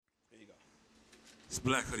It's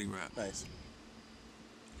Black Hoodie Rap. Nice.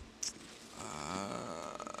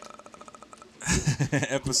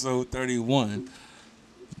 Episode 31.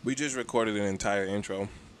 We just recorded an entire intro,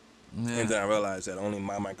 and then Yeah, I realized that only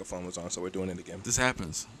my microphone was on, so we're doing it again. this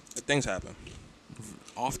happens Things happen.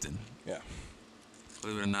 often. Yeah.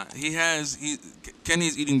 Believe it or not,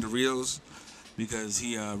 Kenny's eating Doritos because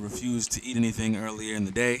he refused to eat anything earlier in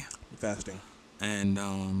the day, Fasting. and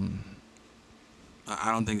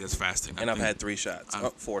I don't think that's fasting. And I've had 3 shots.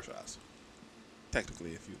 I've- 4 shots.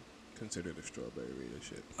 Technically, if you consider the strawberry Rita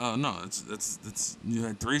shit. Oh no, it's you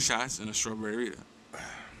had 3 shots and a strawberry Rita. It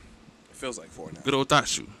feels like 4 now. Good old thought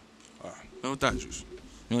juice. Uh, Good old thought juice.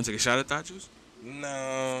 You want to take a shot at thought juice?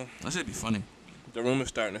 no. That should be funny. The room is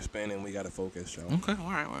starting to spin, and we got to focus, so. Okay,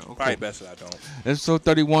 all right. Well, Probably best that I don't. Episode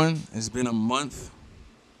 31. It's been a month.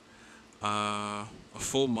 A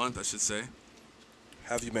full month, I should say.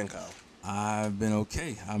 How have you been, Kyle? I've been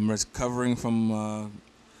okay. I'm recovering from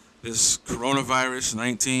this coronavirus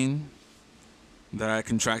 19 that I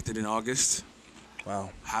contracted in August. Wow.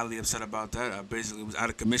 Highly upset about that. I basically was out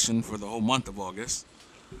of commission for the whole month of August,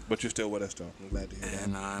 But you're still with us, though. I'm glad to hear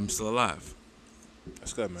and that. I'm still alive.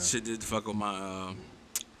 That's good, man. Shit did fuck with my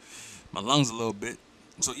lungs a little bit.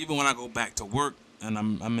 So even when I go back to work and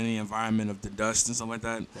I'm in the environment of the dust and stuff like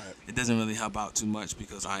that, Right. it doesn't really help out too much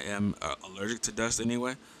because I am allergic to dust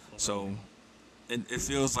anyway. So it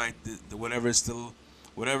feels like the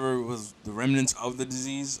whatever was the remnants of the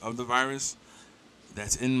disease of the virus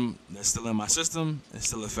that's still in my system is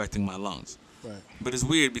still affecting my lungs. Right. But it's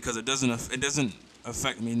weird because it doesn't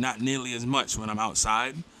affect me not nearly as much when I'm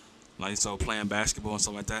outside. Like, so playing basketball and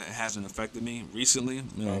stuff like that, it hasn't affected me recently,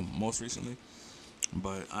 most recently.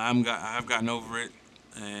 But I've gotten over it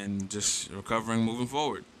and just recovering, moving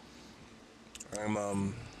forward. I'm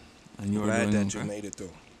And you're glad doing that you okay? made it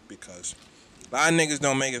through, because a lot of niggas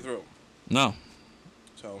don't make it through. No,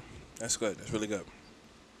 So that's good. That's really good.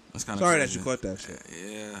 that's kind of Sorry that you caught that shit.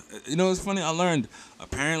 Yeah, you know, it's funny. I learned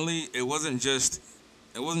apparently it wasn't just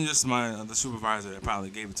my the supervisor that probably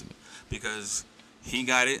gave it to me, because he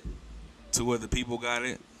got it, 2 other people got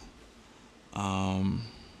it.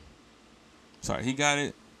 He got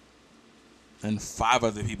it, and 5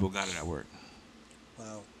 other people got it at work.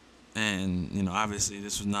 Wow. And you know, obviously,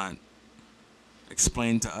 this was not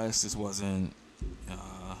explained to us. This wasn't,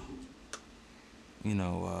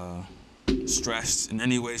 stressed in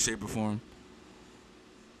any way, shape, or form.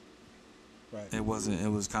 Right. It wasn't. It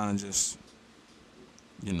was kind of just,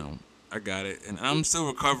 I got it, and I'm still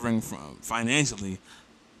recovering from financially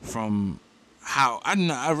from how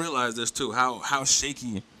I realized this too. How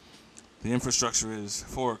shaky the infrastructure is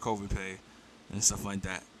for COVID pay and stuff like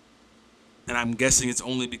that. And I'm guessing it's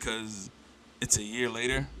only because it's a year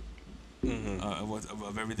later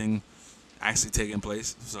of everything actually taking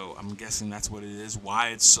place. So I'm guessing that's what it is. Why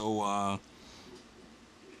it's so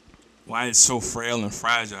frail and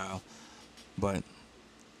fragile. But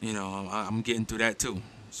I'm getting through that too.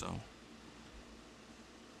 So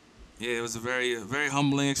yeah, it was a very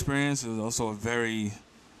humbling experience. It was also a very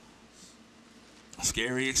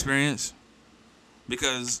scary experience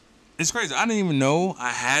because it's crazy. I didn't even know I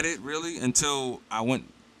had it really until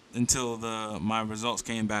my results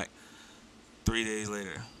came back 3 days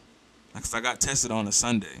later. Because I got tested on a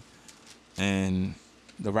Sunday, and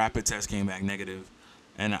the rapid test came back negative,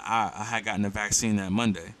 and I had gotten the vaccine that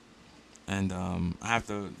Monday, and I have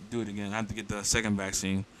to do it again. I have to get the second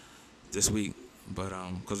vaccine this week, but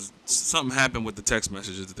because something happened with the text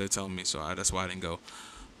messages that they're telling me, so that's why I didn't go.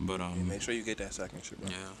 But Yeah, make sure you get that second shit, bro.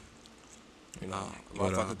 yeah. You know,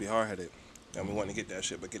 but, motherfuckers be hard headed. And we want to get that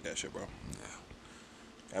shit, but get that shit, bro.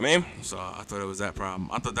 Yeah. I mean, So I thought it was that problem.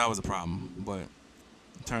 I thought that was a problem, but it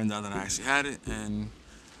turned out that I actually had it, and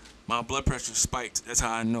my blood pressure spiked. That's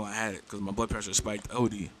how I know I had it, because my blood pressure spiked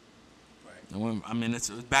OD. right. And it's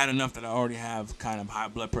bad enough that I already have kind of high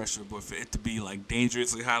blood pressure, but for it to be like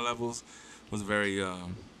dangerously high levels was very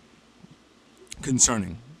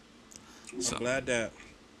concerning. So I'm glad that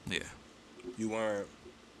yeah, you weren't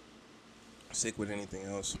sick with anything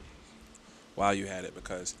else while you had it,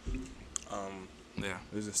 because yeah,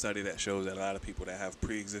 there's a study that shows that a lot of people that have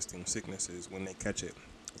pre-existing sicknesses, when they catch it,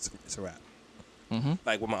 it's a wrap. mhm,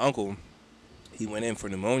 Like with my uncle, he went in for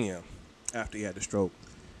pneumonia after he had the stroke.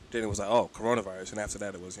 Then it was like, oh, coronavirus, and after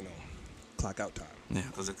that it was, clock out time. yeah,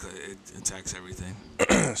 because it attacks everything.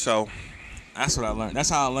 So, That's what I learned. That's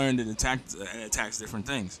how I learned it attacks different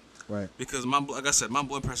things. right. Because like I said, my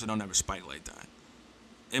blood pressure don't ever spike like that.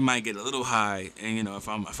 It might get a little high, and if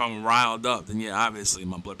I'm riled up, then yeah, obviously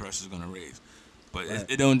my blood pressure is gonna raise. But Right.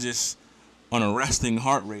 it don't just on a resting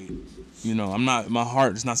heart rate. My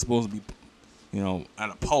heart is not supposed to be at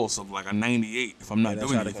a pulse of like a 98 if I'm not that's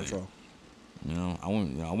doing out of anything. control.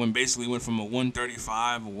 I went basically went from a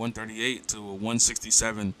 135 or 138 to a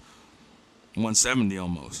 167, 170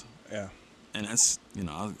 almost. Yeah. And that's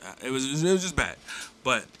it was just bad.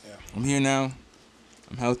 But Yeah. I'm here now.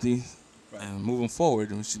 I'm healthy, Right. and moving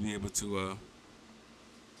forward, we should be able to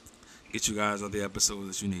get you guys all the episodes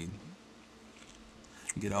that you need.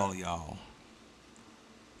 Get all of y'all.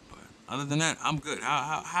 But other than that, I'm good.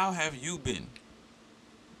 How have you been?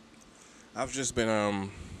 I've just been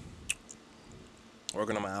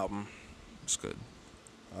working on my album, It's good.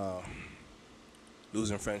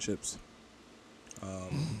 losing friendships,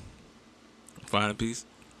 Finding peace.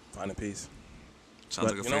 finding peace. Sounds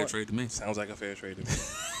But like a you know fair what? trade to me. Sounds like a fair trade to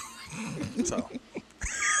me. So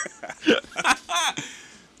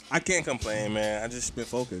I can't complain, man. I just been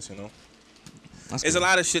focused, That's There's good. a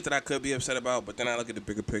lot of shit that I could be upset about, but then I look at the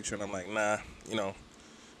bigger picture and I'm like, nah,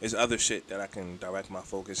 there's other shit that I can direct my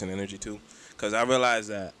focus and energy to. Because I realize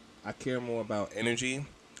that I care more about energy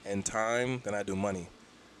and time than I do money.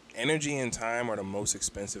 Energy and time are the most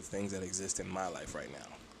expensive things that exist in my life right now.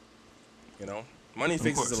 Money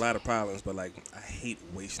fixes course. a lot of problems, but like I hate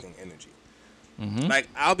wasting energy. Mm-hmm. Like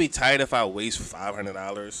I'll be tired if I waste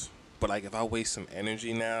 $500, but like if I waste some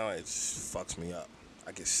energy now, it just fucks me up.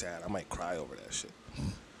 I get sad. I might cry over that shit.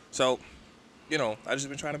 So, I just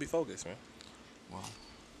been trying to be focused, man. Well,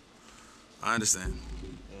 I understand.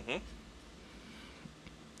 Mhm.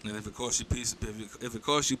 And if it costs you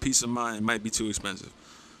peace of mind, it might be too expensive.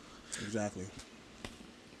 Exactly.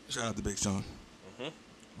 Shout out to Big Sean. Mhm.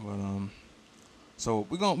 But so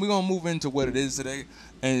we're gonna move into what it is today,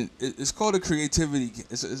 and it's called a creativity.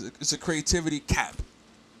 It's a creativity cap.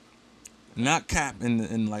 Not cap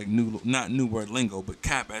in like not new word lingo, but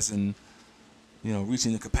cap as in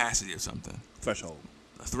reaching the capacity of something. Threshold.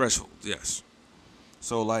 A threshold, yes.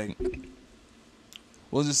 So like,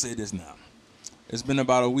 we'll just say this now. It's been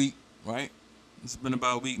about a week, right? It's been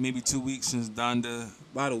about a week, maybe 2 weeks since Donda.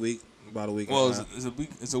 About a week. Well, and a half. it's a week.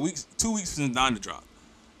 It's a week. 2 weeks since Donda dropped.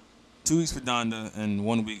 2 weeks for Donda and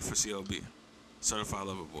 1 week for CLB, Certified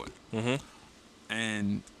Lover Boy. Mhm.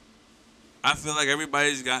 And I feel like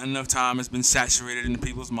everybody's got enough time. It's been saturated in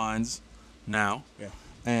people's minds now. Yeah.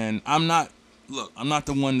 And I'm not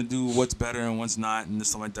the one to do what's better and what's not and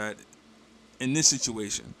stuff like that in this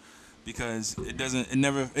situation, because it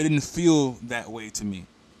didn't feel that way to me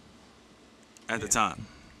at the time.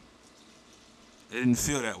 It didn't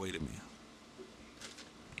feel that way to me.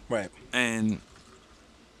 Right. And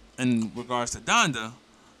in regards to Donda,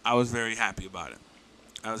 I was very happy about it.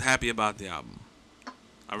 I was happy about the album.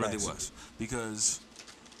 I really Nice. was. Because,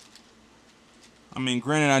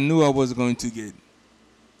 granted, I knew I wasn't going to get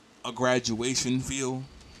a graduation feel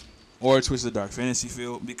or a Twisted Dark Fantasy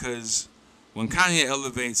feel, because when Kanye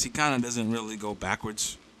elevates, he kind of doesn't really go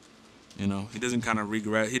backwards. He doesn't kind of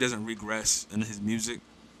regress. He doesn't regress in his music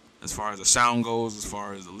as far as the sound goes, as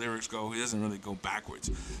far as the lyrics go. He doesn't really go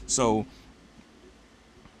backwards. So,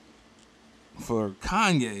 for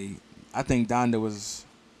Kanye, I think Donda was.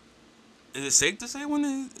 Is it safe to say one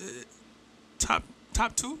of the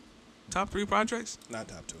top two, top three projects? Not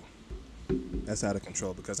top two. That's out of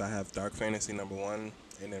control because I have Dark Fantasy #1,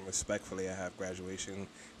 and then respectfully I have Graduation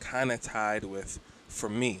kind of tied with, for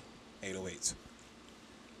me, 808s.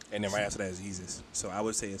 And then right after that is Yeezus. So I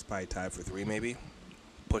would say it's probably tied for 3 maybe.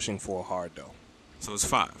 Pushing 4 hard though. So it's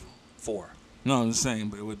 5. 4. No, I'm just saying,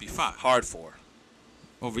 but it would be 5 Hard 4.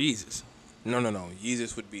 over Yeezus. No.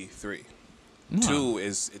 Yeezus would be 3. No. 2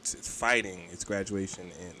 is it's fighting, it's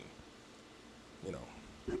Graduation, and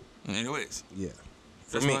Anyways, yeah.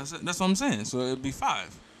 For that's me, what I said. That's what I'm saying. So it'd be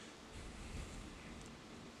 5.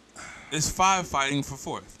 It's 5 fighting for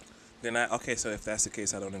 4th. then okay. So if that's the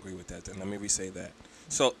case, I don't agree with that. Then let me re-say that.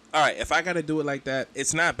 So all right, if I got to do it like that,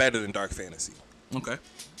 it's not better than Dark Fantasy. Okay.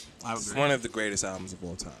 I It's agree. one of the greatest albums of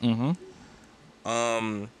all time.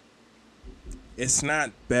 Mm-hmm. It's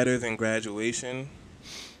not better than Graduation,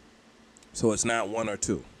 so it's not 1 or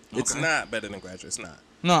 2. It's Okay. not better than Graduation. It's not.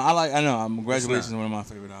 No, I know. Graduation It's is not. one of my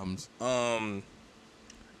favorite albums.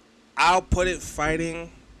 I'll put it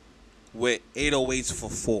fighting with 808s for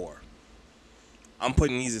 4. I'm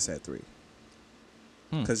putting Yeezus at 3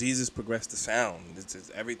 because Yeezus progressed the sound.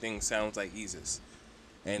 Everything sounds like Yeezus,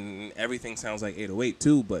 and everything sounds like 808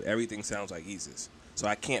 too. But everything sounds like Yeezus, so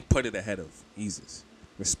I can't put it ahead of Yeezus.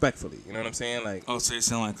 Respectfully, you know what I'm saying? Like, Oh, so you're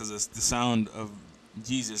saying like because the sound of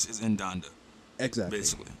Jesus is in Donda, exactly,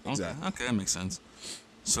 basically. exactly. Okay, that makes sense.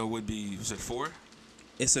 So it would be, was it 4?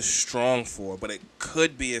 It's a strong 4, but it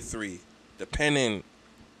could be a 3, depending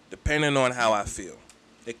on how I feel.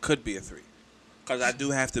 It could be a 3, because I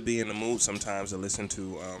do have to be in the mood sometimes to listen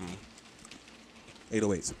to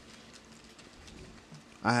 808s.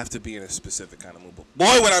 I have to be in a specific kind of mood. But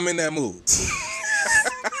boy, when I'm in that mood.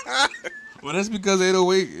 Well, that's because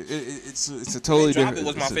 808. It's a totally different. It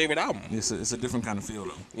was my favorite album. It's a different kind of feel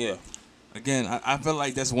though. Yeah. Again, I feel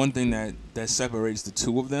like that's one thing that separates the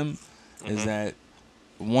two of them, is that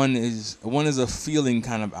one is a feeling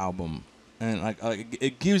kind of album, and like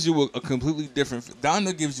it gives you a completely different.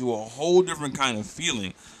 Donda gives you a whole different kind of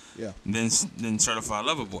feeling. Yeah. Than Certified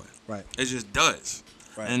Lover Boy. Right. It just does.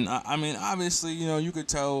 Right. And I mean, obviously, you could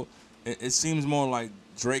tell. It seems more like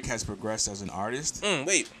Drake has progressed as an artist.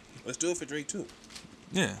 Wait, let's do it for Drake too.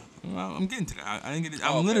 Yeah, well, I'm getting to that. I didn't get it.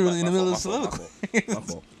 I'm literally in the middle of the soliloquy. My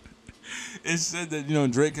fault. It said that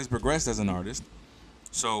Drake has progressed as an artist.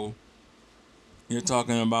 So you're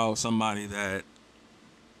talking about somebody that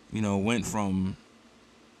went from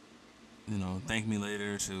Thank Me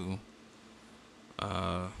Later to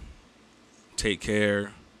Take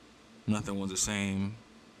Care. Nothing Was the Same.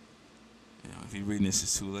 If you're reading this,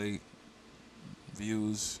 it's too late.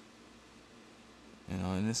 Views.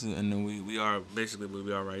 And then we are basically where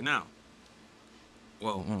we are right now.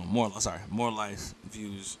 Well, more life,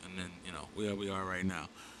 views, and then where we are right now,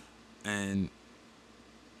 and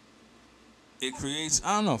it creates.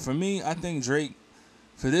 I don't know. For me, I think Drake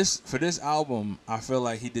for this album, I feel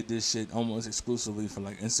like he did this shit almost exclusively for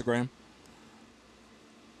like Instagram,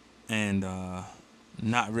 and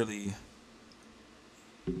not really.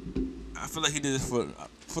 I feel like he did it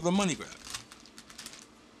for the money grab,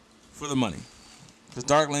 for the money, because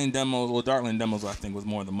Dark Lane Demos, I think was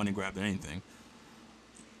more the money grab than anything.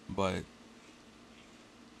 But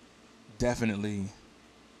definitely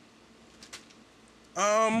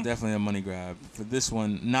a money grab for this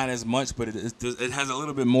one. Not as much, but it has a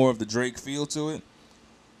little bit more of the Drake feel to it.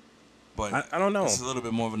 But I don't know. It's a little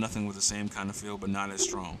bit more of a Nothing Was the Same kind of feel, but not as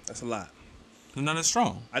strong. That's a lot. Not as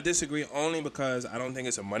strong. I disagree only because I don't think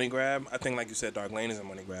it's a money grab. I think, like you said, Dark Lane is a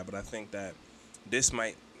money grab, but I think that this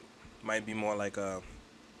might be more like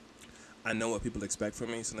I know what people expect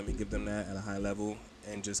from me, so let me give them that at a high level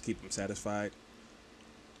and just keep them satisfied.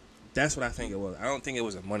 That's what I think it was. I don't think it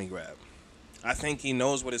was a money grab. I think he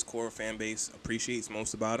knows what his core fan base appreciates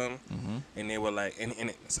most about him, and they were like, in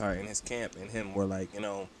his camp, and him were like,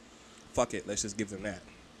 fuck it, let's just give them that.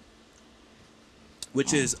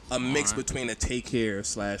 Which is a mix between a Take Care /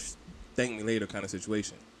 Thank Me Later kind of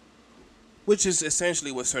situation, which is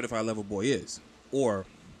essentially what Certified Lover Boy is, or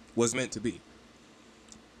was meant to be.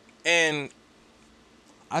 And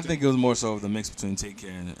I think it was more so of the mix between Take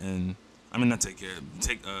Care and I mean not Take Care,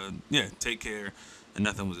 Take Care and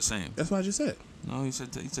Nothing Was the Same. That's what I just said. No, you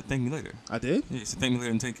said Thank Me Later. I did? Yeah, you said Thank Me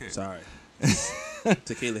Later and Take Care. Sorry.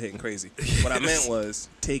 Tequila hitting crazy. What I meant was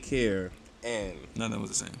Take Care and Nothing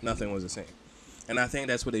Was the Same. Nothing Was the Same. And I think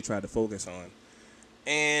that's what they tried to focus on.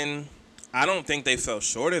 And I don't think they fell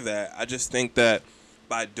short of that. I just think that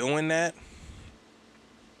by doing that,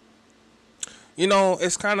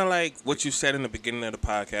 it's kind of like what you said in the beginning of the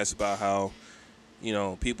podcast about how,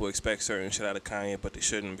 people expect certain shit out of Kanye, but they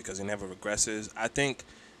shouldn't because he never regresses. I think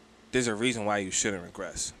there's a reason why you shouldn't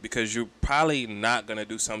regress, because you're probably not going to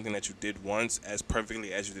do something that you did once as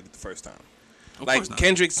perfectly as you did it the first time. Like,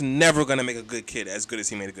 Kendrick's never going to make a good kid as good as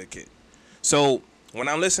he made a good kid. So when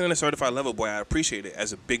I'm listening to Certified Lover Boy, I appreciate it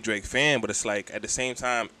as a big Drake fan, but it's like at the same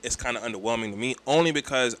time, it's kind of underwhelming to me, only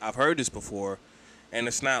because I've heard this before, and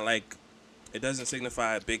it's not like, it doesn't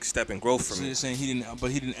signify a big step in growth for me. So you're saying he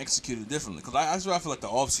didn't execute it differently? Because that's what I feel like the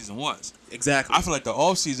off season was. Exactly. I feel like the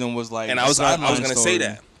off season was like, and I was gonna say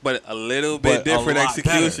that, but a little bit different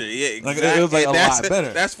execution. Better. Yeah, exactly. Like, it was like a lot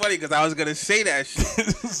better. That's funny because I was gonna say that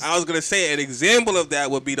shit. I was gonna say an example of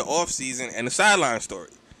that would be the off season and the sideline story.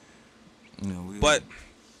 But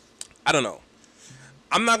I don't know.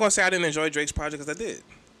 I'm not gonna say I didn't enjoy Drake's project, because I did.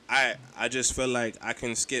 I just feel like I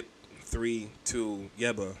can skip 3 to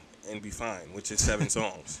Yebba and be fine, which is 7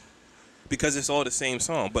 songs, because it's all the same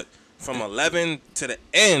song. But from 11 to the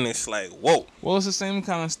end, it's like, whoa. Well, it's the same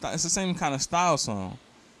kind of it's the same kind of style song,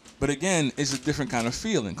 but again, it's a different kind of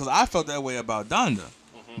feeling. Because I felt that way about Donda,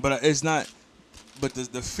 but it's not. But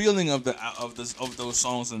the feeling of those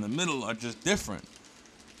songs in the middle are just different.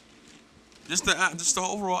 Just the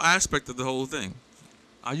overall aspect of the whole thing.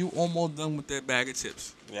 Are you almost done with that bag of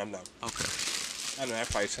chips? Yeah, I'm done. Okay. I know that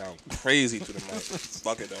probably sound crazy to the mic.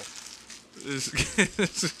 Fuck it though.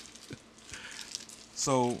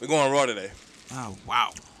 So we're going raw today. Oh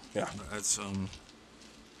wow. Yeah. That's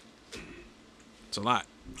it's a lot.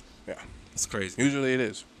 Yeah. It's crazy. Usually it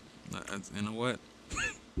is. You know what?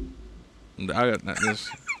 I got this.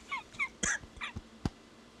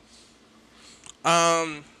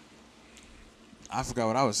 I forgot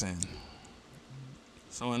what I was saying.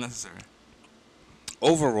 So unnecessary.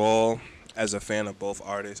 overall, as a fan of both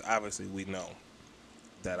artists, obviously we know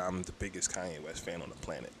that I'm the biggest Kanye West fan on the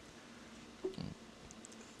planet.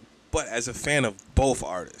 But as a fan of both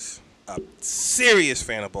artists, a serious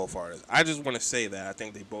fan of both artists, I just want to say that I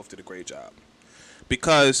think they both did a great job.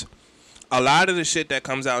 Because a lot of the shit that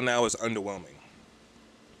comes out now is underwhelming.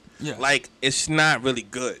 Yeah. Like, it's not really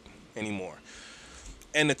good anymore.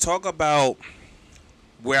 And to talk about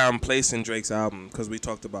where I'm placing Drake's album, because we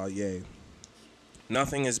talked about Ye,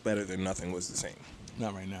 Nothing is better than Nothing was the same.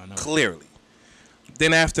 Not right now, no. Clearly.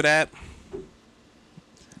 Then after that,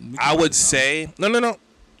 I would say... No. No,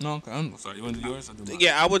 okay. I'm sorry. You want to do yours? I'll do mine.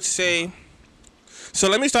 Yeah, I would say... So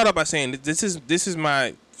let me start off by saying this is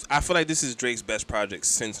my... I feel like this is Drake's best project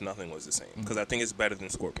since Nothing was the same. Because I think it's better than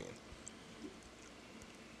Scorpion.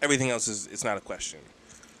 Everything else it's not a question.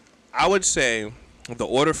 I would say the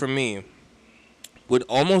order for me would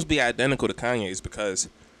almost be identical to Kanye's because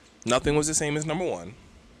Nothing was the same as number one.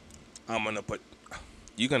 I'm gonna put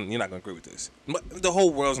you're not gonna agree with this. The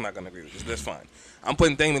whole world's not gonna agree with this. That's fine. I'm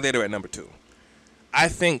putting Thank Me Later at number 2. I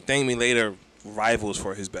think Thank Me Later rivals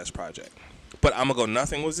for his best project. But I'm gonna go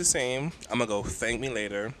Nothing Was the Same. I'm gonna go Thank Me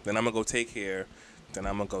Later. Then I'm gonna go Take Care. Then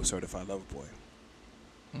I'm gonna go Certified Lover Boy.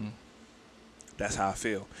 That's how I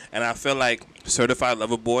feel. And I feel like Certified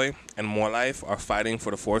Lover Boy and More Life are fighting for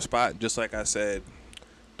the 4th spot. Just like I said,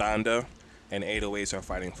 Donda and 808s are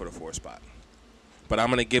fighting for the 4th spot. But I'm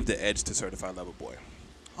going to give the edge to Certified Lover Boy.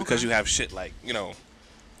 Because you have shit like,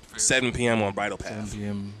 7 p.m. on Bridal Path. 7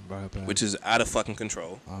 p.m. Bridal Path. Which is out of fucking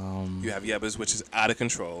control. You have Yebbas, which is out of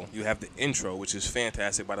control. You have the intro, which is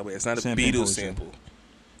fantastic, by the way. It's not a Beatles sample.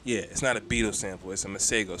 Yeah, it's not a Beatles sample. It's a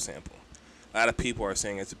Masego sample. A lot of people are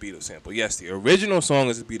saying it's a Beatles sample. Yes, the original song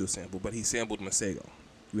is a Beatles sample, but he sampled Masego.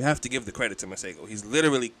 You have to give the credit to Masego. He's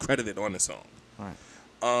literally credited on the song. All right.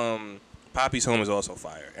 Poppy's Home is also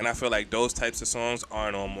fire. And I feel like those types of songs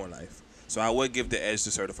aren't on More Life. So I would give the edge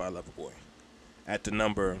to Certified Lover Boy at the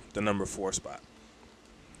number 4 spot.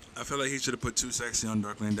 I feel like he should have put Too Sexy on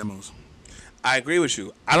Dark Lane Demos. I agree with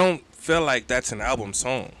you. I don't feel like that's an album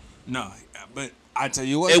song. No, but I tell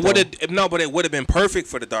you what, it would have but it would have been perfect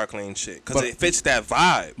for the Dark Lane shit because it fits that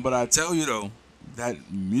vibe. But I tell you though, that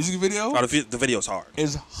music video, the video's hard.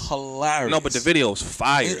 Is hilarious. No, but the video's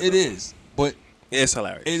fire. It is, but it's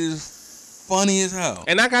hilarious. It is funny as hell.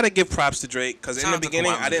 And I gotta give props to Drake because in the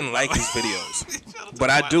beginning I didn't like his videos, but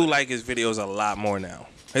I do like his videos a lot more now.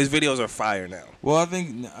 His videos are fire now. Well, I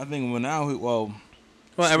think when now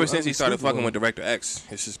ever since he started fucking with Director X,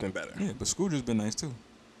 it's just been better. Yeah, but Scooter's been nice too.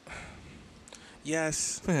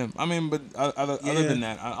 Yes, for him. I mean, but other than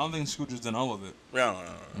that, I don't think Scooter's done all of it. No.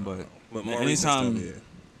 But more anytime, stuff,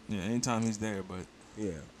 anytime he's there. But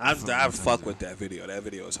yeah, I've fucked with that video. That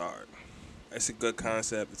video is hard. It's a good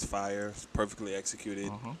concept. It's fire. It's perfectly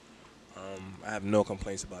executed. I have no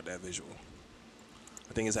complaints about that visual.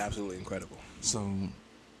 I think it's absolutely incredible. So,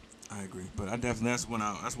 I agree. But I definitely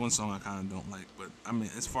that's one song I kind of don't like. But I mean,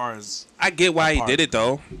 as far as I get why he did it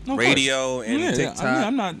though. Radio and TikTok. I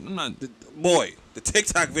mean, I'm not. The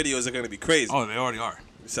TikTok videos are gonna be crazy. Oh, they already are.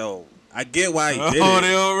 So I get why he did it. Oh,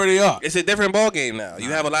 they already are. It's a different ball game now. You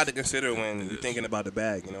have a lot to consider when you're thinking about the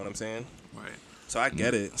bag. You know what I'm saying? Right. So I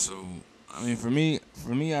get it. So I mean, for me,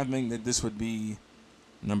 I think that this would be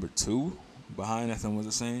number 2 behind Nothing Was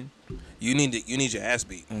the Same. You need your ass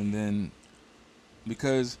beat. And then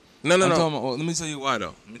because no. Well, let me tell you why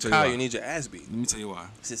though. Kyle, you need your ass beat. Let me tell you why.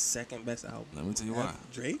 It's his second best album. Let me tell you why.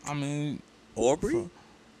 Drake. I mean, Aubrey.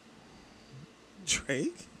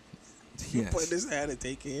 Drake. Yes. You put this hand and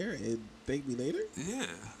Take Care and Thank Me Later. Yeah,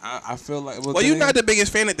 I feel like. Well, you're not the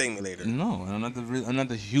biggest fan of Thank Me Later. No, I'm not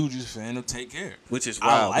the hugest fan of Take Care. Which is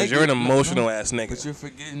wild. Because you're an emotional ass nigga. But you're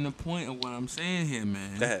forgetting the point of what I'm saying here,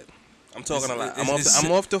 man. Go ahead. I'm talking a lot.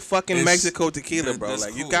 I'm off the fucking Mexico tequila, bro.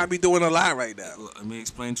 Like, you got me doing a lot right now. Let me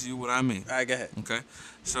explain to you what I mean. All right, go ahead. Okay.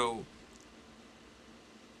 So,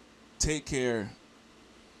 Take Care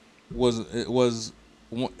was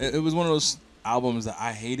one of those albums that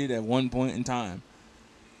I hated at one point in time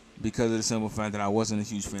because of the simple fact that I wasn't a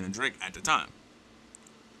huge fan of Drake at the time.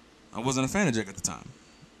 I wasn't a fan of Drake at the time.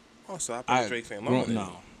 Oh, so I've been a Drake fan longer than you.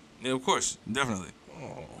 No. Yeah, of course. Definitely.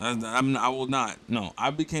 Oh. I will not. No,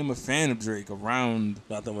 I became a fan of Drake around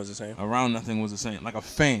Nothing Was the Same. Around Nothing Was the Same. Like a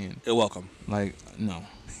fan. You're welcome. Like no.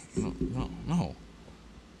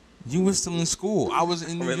 You were still in school. I was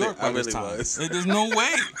in New York by this time. Was. There's no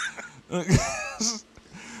way.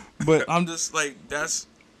 But I'm just like that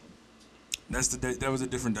was a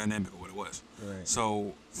different dynamic of what it was. Right.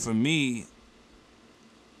 So for me,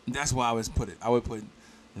 that's why I would put it. I would put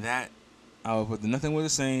that. I would put the Nothing Was the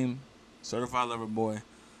Same, Certified Lover Boy,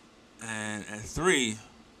 and at 3,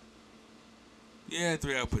 Yeah,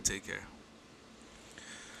 3. I put Take Care.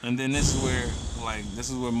 And then this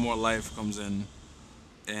is where More Life comes in,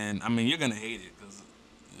 and I mean you're gonna hate it because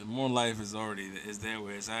More Life is there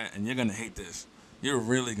where it's at, and you're gonna hate this. You're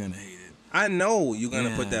really gonna hate it. I know you're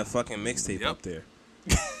gonna put Yeah. that fucking mixtape Yep. up there.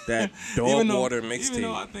 That dog water Even though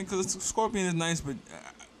mixtape. I think because Scorpion is nice, but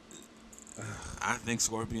I think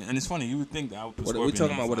Scorpion, and it's funny you would think that I would put What Scorpion. we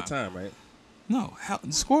talking on about? What a 5. time, right? No,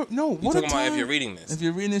 no. You What talking a about time. if you're reading this? If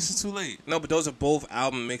you're reading this, it's too late. No, but those are both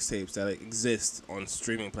album mixtapes that exist on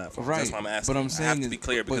streaming platforms. Right. That's why I'm asking. But I'm I have saying to be is-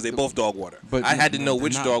 clear because but they the- both dog water. But I had to know they're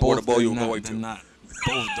which not dog both- water bowl they're you were not- going they're to. not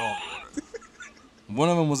both dog water. One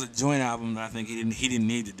of them was a joint album that I think he didn't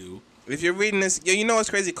need to do. If you're reading this, you know what's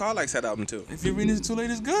crazy? Carl likes that album too. If you're reading this too late,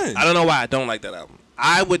 it's good. I don't know why I don't like that album.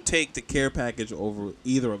 I would take the Care Package over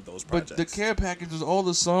either of those But projects. the Care Package was all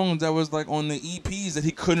the songs that was like on the EPs that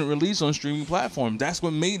he couldn't release on streaming platforms. That's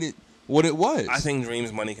what made it what it was. I think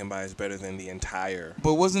Dreams Money Can Buy is better than the entire.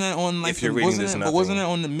 But wasn't that on like If you're reading this, but wasn't nothing.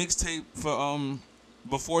 it on the mixtape for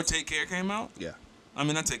before Take Care came out? Yeah. I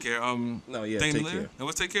mean not Take Care. No, yeah, Things Take Later? Care. It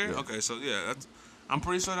was Take Care? Yeah. Okay, so yeah, I'm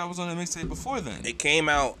pretty sure that was on the mixtape before then. It came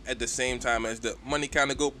out at the same time as the Money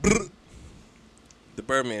Kinda Go Brr, the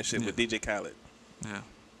Birdman shit with DJ Khaled. Yeah.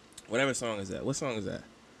 Whatever song is that? What song is that?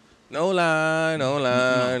 No lie, no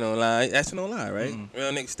lie, no lie. That's No Lie, right?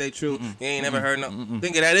 Real niggas stay true. You ain't never heard no.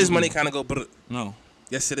 Think of that is Money Kinda Go Brr. No.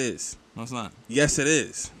 Yes, it is. No, it's not. Yes, it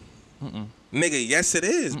is. Nigga, yes, it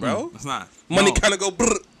is, bro. It's not. Money No. Kinda Go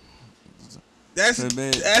Brr. That's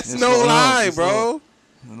It's no lie, it's bro.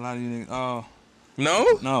 A lot of you niggas. Oh. No?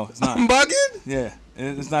 No, it's not. I'm bugging? Yeah,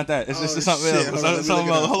 it's not that. It's Oh, just something shit. else. Hold It's on, let me something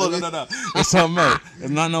look it else. up. Hold on, no. It's something else. It's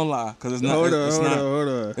not No Lie because it's not. Hold it's on, not. hold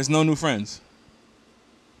on. It's No New Friends.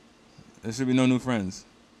 There should be No New Friends.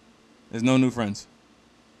 It's No New Friends.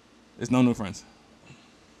 It's No New Friends.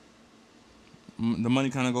 The money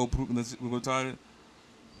kind of go retarded.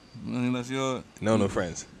 Unless you're No New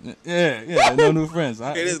Friends. yeah, No New Friends.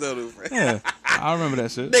 It is No New Friends. Yeah, I remember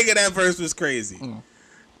that shit. Nigga, that verse was crazy. Mm.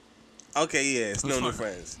 Okay, yeah, it's No That's New fine.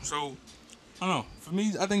 Friends. So, I don't know. For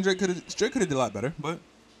me, I think Drake could have did a lot better, but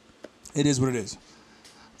it is what it is.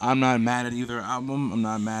 I'm not mad at either album. I'm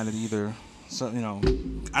not mad at either. So I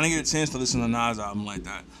didn't get a chance to listen to Nas album like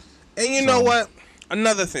that. And you know what?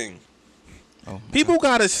 Another thing. Oh, People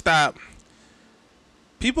gotta stop.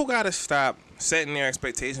 People gotta stop setting their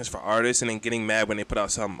expectations for artists and then getting mad when they put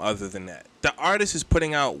out something other than that. The artist is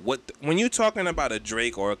putting out when you're talking about a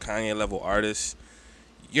Drake or a Kanye level artist,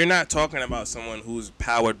 you're not talking about someone who's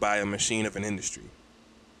powered by a machine of an industry.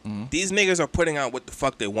 Mm-hmm. These niggas are putting out what the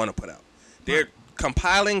fuck they want to put out. They're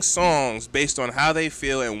compiling songs based on how they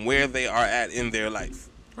feel and where they are at in their life.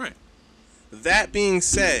 right. That being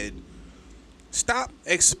said, stop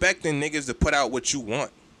expecting niggas to put out what you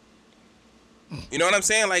want. You know what I'm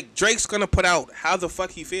saying? Like, Drake's gonna put out how the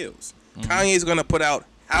fuck he feels. Kanye's gonna put out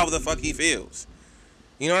how the fuck he feels.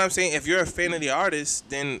 You know what I'm saying? If you're a fan of the artist,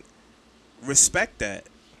 then respect that.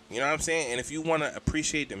 You know what I'm saying? And if you want to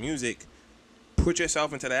appreciate the music, put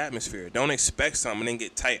yourself into the atmosphere. Don't expect something and then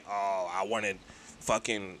get tight. Oh, I wanted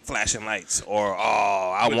fucking flashing lights. Or,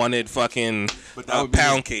 oh, I wanted fucking But that would be-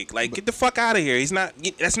 pound cake. Like, get the fuck out of here.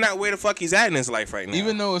 That's not where the fuck he's at in his life right now.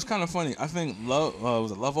 Even though it's kind of funny, I think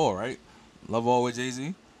was it Love All, right? Love All with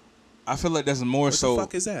Jay-Z. I feel like that's more what so. the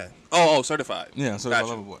fuck is that? Oh, Certified. Yeah, so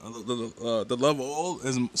Gotcha. the Love All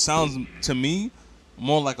sounds to me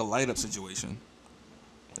more like a light up situation.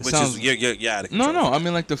 It Which sounds, is, you're out of no, control. I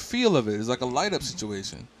mean like the feel of it is like a light up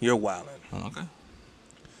situation. You're wildin'. Oh, okay.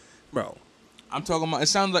 Bro. I'm talking about. It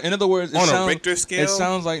sounds like, in other words, On a Richter scale, It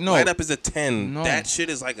sounds like no. Light Up is a 10. No. That shit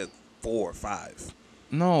is like a 4 or 5.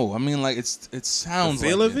 No, I mean like it sounds. The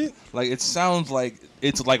feel like of it? Like it sounds like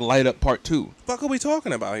it's like Light Up Part 2. Fuck are we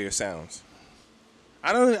talking about here, sounds?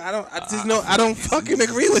 I don't fucking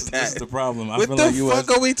agree with that. That's the problem. I What feel the like you fuck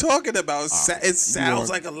are we talking about? It you sounds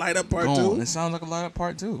are like a Light Up Part gone. 2. It sounds like a Light Up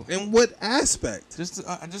Part 2. In what aspect? Just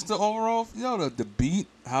the overall, the beat,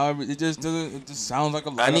 however, it just sounds like a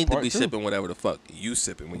Light I Up need to Part be 2. sipping whatever the fuck you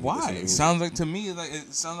sipping when you listen Why? to It music. sounds like to me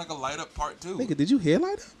it sounds like a Light Up Part 2. Nigga, did you hear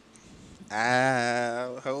Light Up?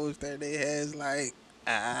 Hoes that they has like,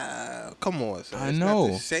 come on, son. I It's know.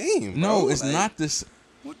 Not the same, No, bro. it's Like, not this.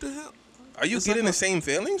 What the hell? Are you it's getting like the same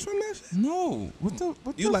feelings from that shit? No. What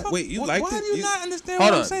You the like? fuck? Wait, you Why liked do it? you not understand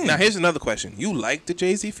Hold what on. I'm saying? Now here's another question. You liked the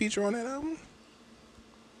Jay-Z feature on that album?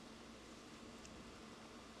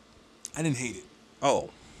 I didn't hate it. Oh,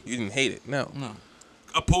 you didn't hate it? No. No.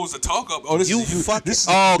 Opposed to Talk Up. Oh, this You is a huge, fucking. this is,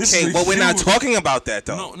 Oh, this okay, is a but we're not huge- talking about that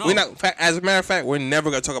though. No. We're not. As a matter of fact, we're never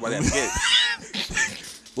gonna talk about that again.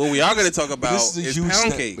 What we are gonna talk about This is a is huge Pound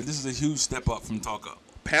step, Cake, but this is a huge step up from Talk Up.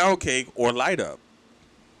 Pound Cake or Light Up.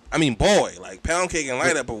 I mean, boy, like Pound Cake and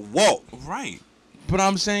Light Up, but whoa. Right. But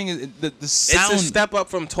I'm saying the sound. It's a step up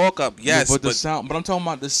from Talk Up, yes. But the sound. But I'm talking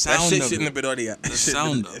about the sound. That shit of shouldn't it. have been on the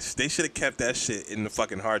sound. They should have kept that shit in the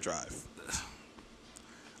fucking hard drive.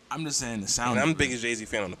 I'm just saying the sound. And I'm the biggest Jay-Z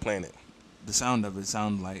fan on the planet. The sound of it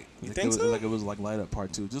sounded like it was like Light Up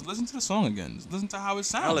Part 2. Just listen to the song again. Just listen to how it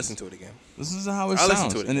sounds. I'll listen to it again. Listen to how it I'll sounds. listen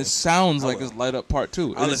to it and again. it sounds like it's Light Up Part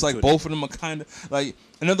 2. And it's like both of them are kind of like,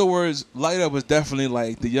 in other words, Light Up was definitely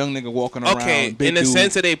like the young nigga walking around. Okay, big in the dude.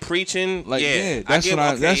 sense of they preaching, Like, yeah, that's what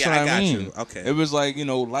I mean. You. Okay, it was like,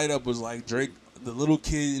 Light Up was like Drake, the little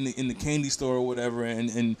kid in the candy store or whatever,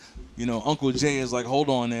 and Uncle Jay is like, hold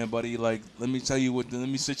on there, buddy, like let me tell you let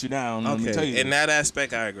me sit you down. Okay, let me tell you. In that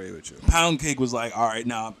aspect, I agree with you. Pound Cake was like, all right,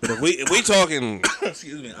 now if we talking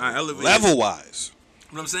excuse me, all right, level wise.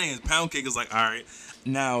 What I'm saying is Pound Cake is like, all right,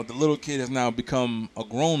 now the little kid has now become a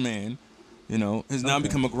grown man, has now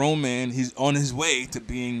become a grown man. He's on his way to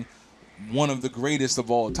being one of the greatest of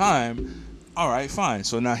all time. All right, fine.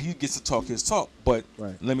 So now he gets to talk his talk, but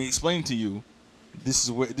let me explain to you, this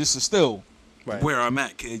is still where I'm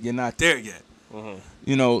at, kid. You're not there yet.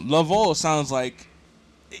 Love All sounds like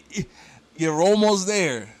you're almost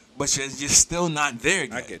there, but you're still not there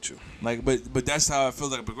yet. I get you. Like, but that's how I feel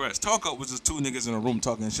like it progressed. Talk Up was just two niggas in a room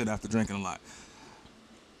talking shit after drinking a lot.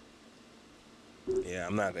 Yeah,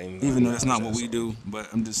 I'm not even though that's not what we do, but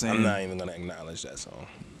I'm just saying. I'm not even gonna acknowledge that song.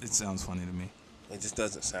 It sounds funny to me. It just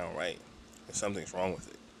doesn't sound right. Something's wrong with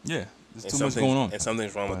it. Yeah, there's too much going on, and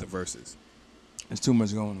something's wrong with the verses. There's too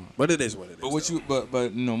much going on. But it is what it is.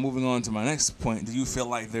 But moving on to my next point, do you feel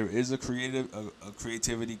like there is a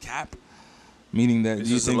creativity cap? Meaning that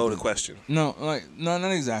this is a loaded question. No,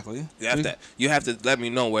 not exactly. You have to let me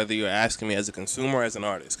know whether you're asking me as a consumer or as an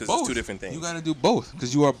artist, because it's two different things. You got to do both,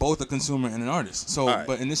 because you are both a consumer and an artist. So,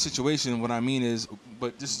 but in this situation, what I mean is,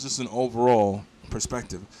 but this is just an overall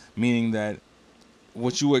perspective, meaning that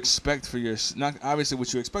what you expect for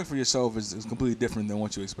what you expect for yourself is completely different than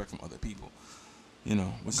what you expect from other people.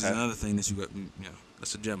 Which is another thing that you got.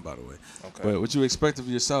 That's a gem, by the way. Okay. But what you expect of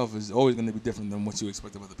yourself is always going to be different than what you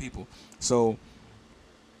expect of other people. So,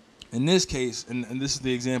 in this case, and this is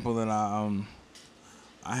the example that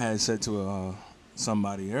I had said to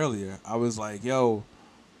somebody earlier. I was like, yo,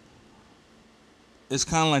 it's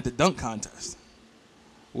kind of like the dunk contest,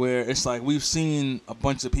 where it's like we've seen a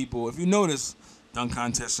bunch of people. If you notice, dunk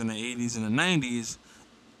contests in the 80s and the 90s,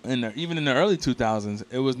 and even in the early 2000s,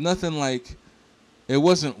 it was nothing like. It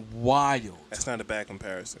wasn't wild. That's not a bad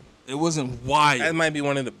comparison. It wasn't wild. That might be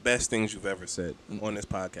one of the best things you've ever said on this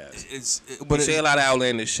podcast. But you say a lot of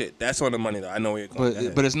outlandish shit. That's on the money, though. I know where you're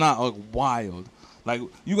going. But it's not like wild. Like,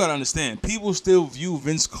 you got to understand, people still view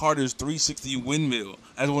Vince Carter's 360 windmill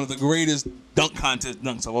as one of the greatest dunk contest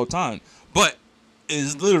dunks of all time. But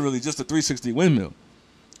it's literally just a 360 windmill.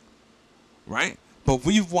 Right? But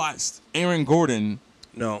we've watched Aaron Gordon.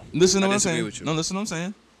 No. Listen to what I'm saying. No, listen to what I'm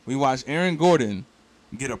saying. We watched Aaron Gordon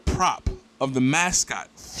get a prop of the mascot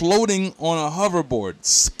floating on a hoverboard,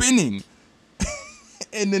 spinning,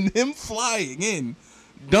 and then him flying in,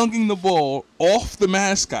 dunking the ball off the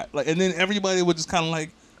mascot. And then everybody was just kind of like,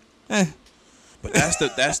 eh. But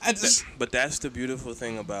that's the beautiful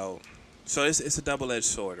thing about. So it's a double-edged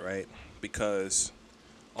sword, right? Because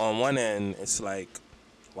on one end, it's like,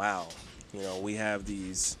 wow, we have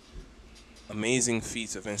these amazing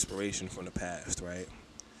feats of inspiration from the past, right?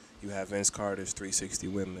 You have Vince Carter's 360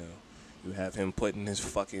 windmill. You have him putting his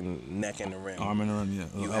fucking neck in the rim. Arm in the rim,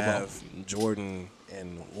 yeah. You have Jordan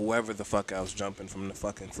and whoever the fuck else jumping from the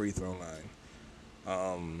fucking free throw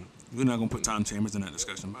line. We're not going to put Tom Chambers in that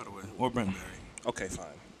discussion, by the way. Or Brent Barry. Okay, fine.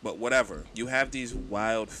 But whatever. You have these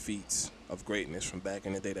wild feats of greatness from back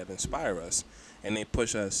in the day that inspire us. And they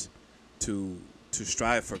push us to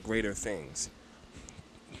strive for greater things.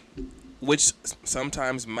 Which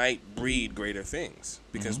sometimes might breed greater things.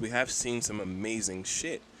 Because we have seen some amazing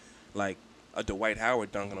shit. Like a Dwight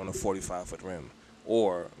Howard dunking on a 45-foot rim.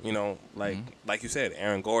 Or, like you said,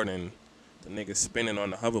 Aaron Gordon, the nigga spinning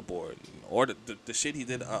on the hoverboard. Or the shit he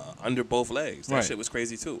did under both legs. That shit was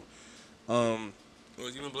crazy too. It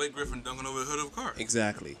was even Blake Griffin dunking over the hood of a car.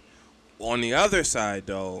 Exactly. On the other side,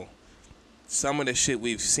 though, some of the shit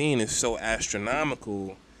we've seen is so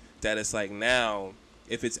astronomical that it's like now,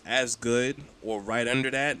 if it's as good or right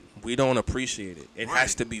under that, we don't appreciate it. It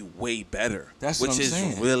has to be way better. That's what I'm saying.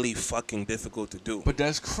 Which is really fucking difficult to do. But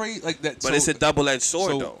that's crazy. But it's a double-edged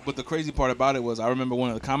sword, though. But the crazy part about it was, I remember one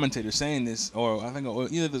of the commentators saying this, or I think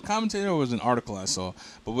either the commentator or it was an article I saw,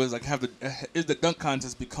 but was like, is the dunk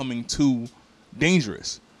contest becoming too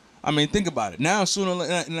dangerous? I mean, think about it. Now,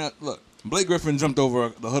 look, Blake Griffin jumped over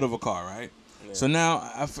the hood of a car, right? Yeah. So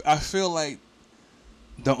now I feel like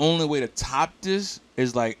the only way to top this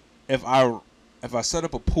is like if I set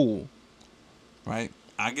up a pool, right?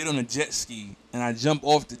 I get on a jet ski and I jump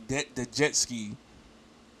off the jet ski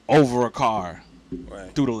over a car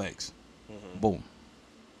Right. through the legs. Mm-hmm. Boom.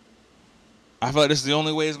 I feel like this is the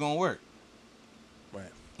only way it's gonna work.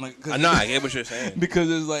 Right. Like, I know. I get what you're saying. because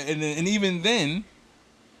it's like, and even then,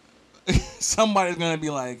 somebody's gonna be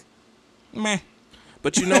like, meh.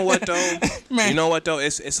 But you know what though? Man. You know what though?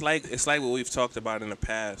 It's like what we've talked about in the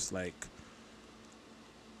past. Like,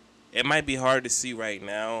 it might be hard to see right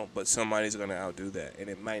now, but somebody's gonna outdo that, and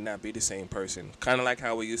it might not be the same person. Kind of like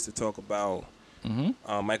how we used to talk about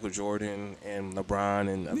Michael Jordan and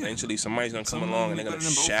LeBron, and eventually somebody's gonna come along and they're gonna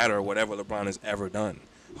shatter whatever LeBron has ever done.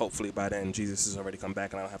 Hopefully by then Jesus has already come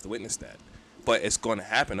back and I don't have to witness that. But it's going to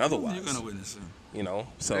happen otherwise. You're gonna witness it. You know,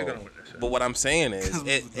 so. You're gonna witness it. But what I'm saying is,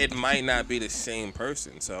 it might not be the same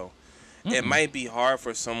person. So, it might be hard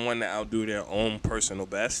for someone to outdo their own personal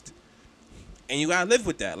best, and you gotta live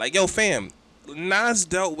with that. Like, yo, fam, Nas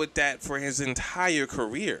dealt with that for his entire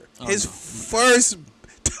career. His first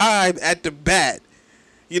time at the bat.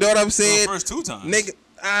 You know what I'm saying? Well, first 2 times.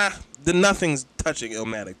 Nigga, the nothing's touching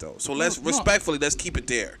Illmatic though. So let's respectfully let's keep it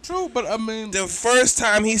there. True, but I mean, the first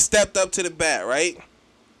time he stepped up to the bat, right?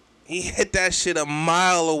 He hit that shit a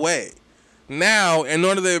mile away. Now, in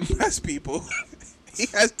order to impress people, he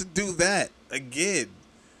has to do that again,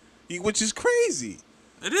 which is crazy.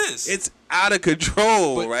 It is. It's out of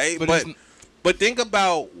control, right? But think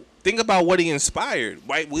about what he inspired,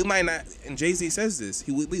 right? We might not, and Jay-Z says this,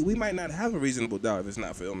 we might not have a Reasonable Doubt if it's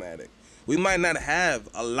not for Illmatic. We might not have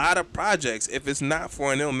a lot of projects if it's not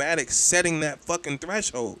for an Illmatic setting that fucking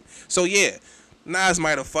threshold. So yeah, Nas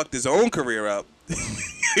might have fucked his own career up.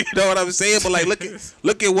 You know what I'm saying? But like,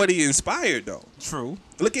 look at what he inspired though. True.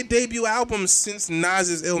 Look at debut albums since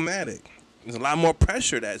Nas's Illmatic. There's a lot more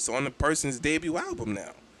pressure that's on the person's debut album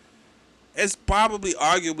now. It's probably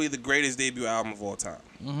arguably the greatest debut album of all time.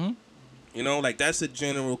 Mm-hmm. You know, like that's a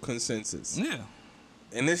general consensus. Yeah.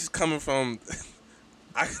 And this is coming from,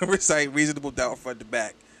 I can recite Reasonable Doubt front to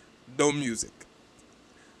back, no music.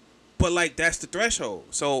 But like that's the threshold.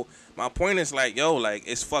 So my point is like, yo, like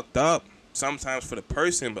it's fucked up sometimes for the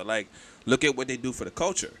person, but like look at what they do for the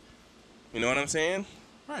culture. You know what I'm saying?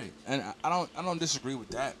 Right. And I don't disagree with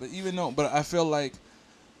that. But I feel like,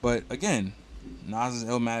 but again, Nas's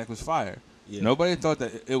Illmatic was fire. Yeah. Nobody thought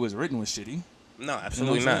that it was written was shitty. No,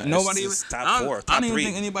 absolutely not. Nobody. It's top 4, top 3. I don't even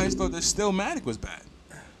think anybody thought that Stillmatic was bad.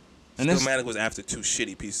 And Stillmatic was after 2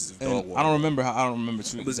 shitty pieces of dog water. I don't remember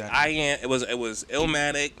 2. It was exactly. It was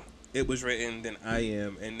Illmatic. It was written, then I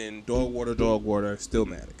Am, and then Dog Water,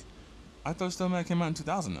 Stillmatic. I thought Stillmatic came out in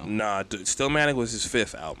 2000 though. Nah, Stillmatic was his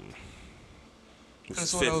 5th album. I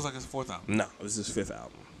thought that was like his 4th album. No, it was his 5th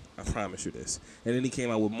album. I promise you this. And then he came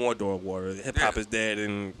out with more Dog Water. Hip Hop is Dead,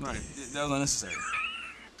 and right, that was unnecessary.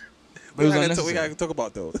 But we gotta talk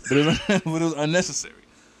about those. But it was unnecessary.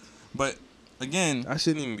 But again, I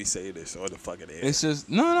shouldn't even be saying this or the fuck it is. It's just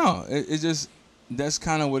no. It's just that's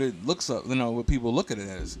kind of what it looks up. You know what people look at it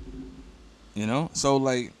as. You know, so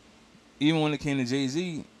like even when it came to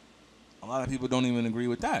Jay-Z, a lot of people don't even agree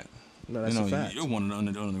with that. No, that's a fact. You're one of them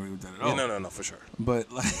that don't agree with that at all. Yeah, no, for sure.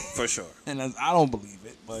 But like for sure, and I don't believe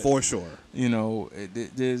it. But for sure, you know,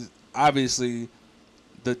 there's obviously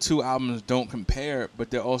the 2 albums don't compare,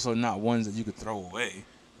 but they're also not ones that you could throw away.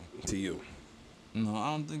 To you, no,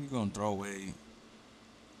 I don't think you're gonna throw away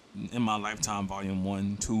In My Lifetime Volume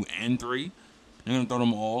 1, 2, and 3. You're gonna throw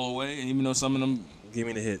them all away, and even though some of them. Give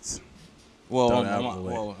me the hits.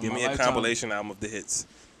 Well, give me a compilation album of the hits.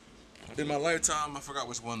 In My Lifetime, I forgot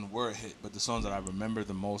which one were a hit, but the songs that I remember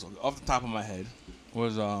the most off the top of my head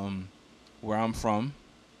was Where I'm From,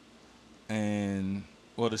 and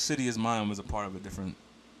The City Is Mine was a part of a different.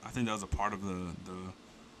 I think that was a part of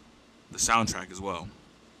the soundtrack as well.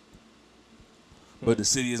 But The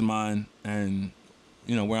City Is Mine and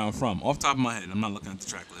Where I'm From. Off the top of my head, I'm not looking at the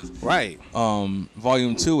track list. Right.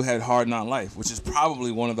 Volume 2 had Hard Not Life, which is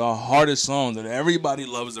probably one of the hardest songs that everybody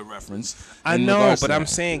loves to reference. I know, but I'm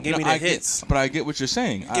saying give me the hits. But I get what you're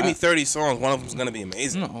saying. Give me 30 songs. One of them's going to be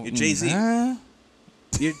amazing. No, you're Jay-Z. Nah.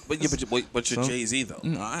 But you're Jay-Z, though.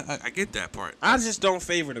 No, I get that part. I just don't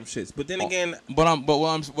favor them shits. But then again... But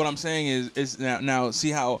what I'm saying is now see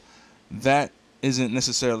how that isn't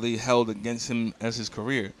necessarily held against him as his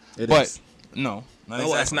career. It is. No.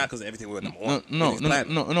 No, that's not because everything went number 1.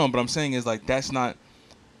 No. But I'm saying is like that's not.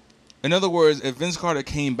 In other words, if Vince Carter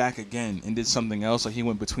came back again and did something else, like he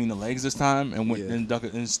went between the legs this time and went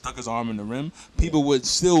and stuck his arm in the rim, people would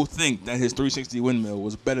still think that his 360 windmill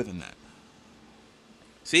was better than that.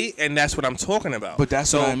 See, and that's what I'm talking about. But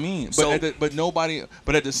that's what I mean.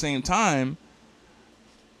 But at the same time,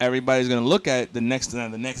 everybody's gonna look at the next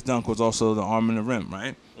dunk was also the Arm in the Rim,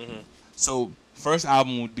 right? Mm-hmm. So first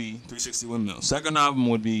album would be 360 Windmill. Second album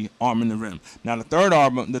would be Arm in the Rim. Now the third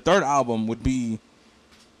album would be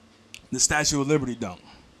the Statue of Liberty dunk,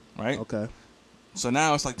 right? Okay. So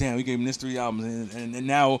now it's like, damn, we gave him this 3 albums, and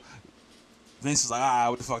now Vince is like,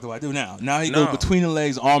 what the fuck do I do now? Now he goes between the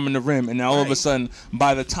legs, Arm in the Rim, and now all of a sudden,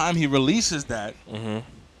 by the time he releases that,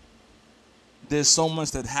 there's so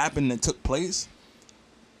much that happened that took place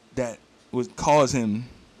that would cause him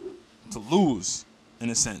to lose, in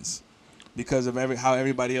a sense, because of how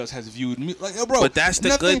everybody else has viewed me. Like, yo, bro, but that's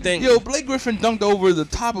the good thing. Yo, Blake Griffin dunked over the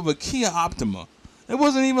top of a Kia Optima. It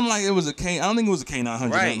wasn't even like it was a K. I don't think it was a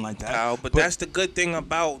K900 or anything like that. Kyle, but that's the good thing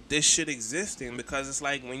about this shit existing, because it's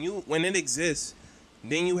like when it exists,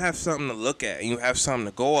 then you have something to look at and you have something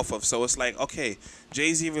to go off of. So it's like, okay,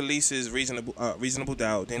 Jay-Z releases Reasonable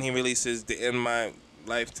Doubt, then he releases the In My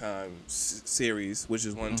Lifetime series, which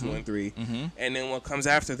is 1, 2, and 3, and then what comes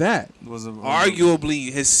after that was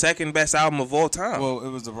arguably his second best album of all time. Well, it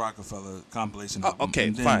was the Rockefeller compilation album. Okay,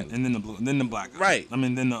 and then, fine. And then the Black album. Right. I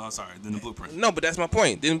mean, then the Blueprint. No, but that's my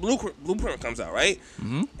point. Then Blueprint comes out, right?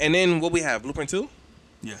 And then what we have, Blueprint 2?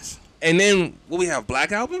 Yes. And then what we have,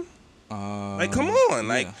 Black Album? Like, come on.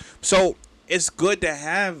 Like, so it's good to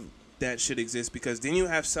have that shit exist, because then you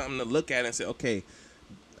have something to look at and say, okay,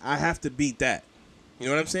 I have to beat that. You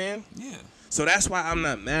know what I'm saying? Yeah. So that's why I'm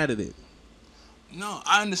not mad at it. No,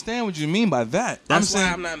 I understand what you mean by that. That's why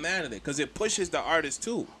I'm not mad at it, because it pushes the artist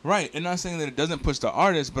too. Right, and I'm not saying that it doesn't push the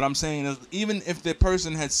artist, but I'm saying that even if the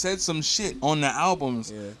person had said some shit on the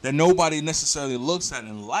albums that nobody necessarily looks at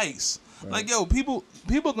and likes, like, yo, people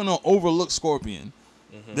are gonna overlook Scorpion.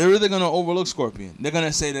 They're really gonna overlook Scorpion. They're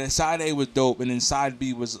gonna say that side A was dope and then side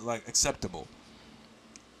B was like acceptable.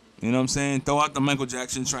 You know what I'm saying? Throw out the Michael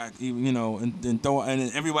Jackson track, you know, and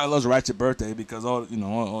everybody loves Ratchet Birthday, because all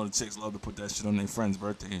the chicks love to put that shit on their friend's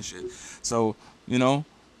birthday and shit. So, you know,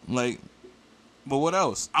 like, but what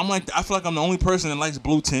else? I feel like I'm the only person that likes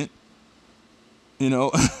Blue Tint. You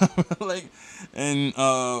know, like, and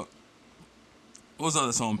what was the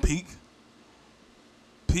other song? Peak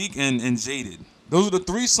and Jaded. Those are the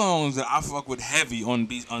 3 songs that I fuck with heavy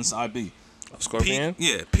on side B. Scorpion?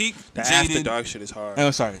 Peak, the Jaded. After Dark shit is hard.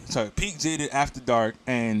 Oh, sorry. Peak, Jaded, After Dark,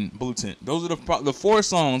 and Blue Tint. Those are the 4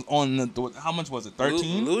 songs on the how much was it?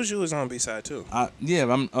 13. Lose You is on B-side too.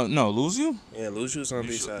 No, Lose You. Yeah, Lose You is on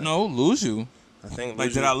B-side. No, Lose You. I think.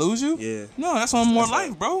 Like, did I lose you? Yeah. No, that's on More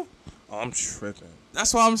Life, bro. Oh, I'm tripping.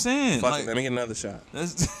 That's what I'm saying. Fuck like, it, let me get another shot.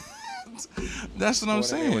 That's what I'm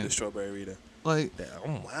saying. With the strawberry Rita. Like,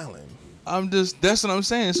 I'm wildin'. That's what I'm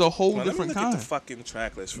saying. It's a whole different kind. Let me look at the fucking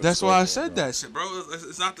track list. That's why I said that shit, bro.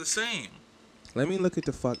 It's not the same. Let me look at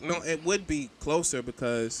the fuck. No, it would be closer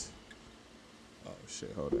because. Oh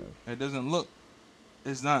shit! Hold on. It doesn't look.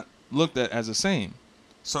 It's not looked at as the same.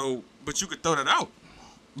 So, but you could throw that out.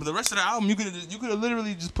 But the rest of the album, you could have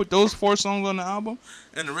literally just put those 4 songs on the album,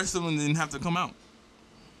 and the rest of them didn't have to come out.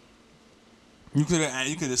 You could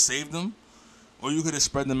have saved them, or you could have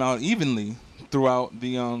spread them out evenly throughout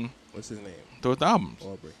the What's his name? Throughout the albums.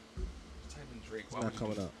 Aubrey. Type in Drake. It's not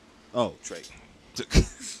coming up. Oh, Drake.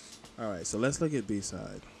 All right, so let's look at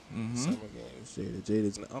B-side. Summer Games.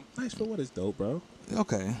 Jaded's. Nice for What is dope, bro.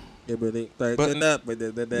 Okay. Yeah, but I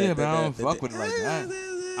don't fuck with it like that.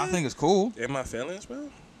 I think it's cool. In My Feelings, bro.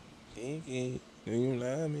 Kiki, do you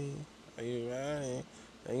love me? Are you riding?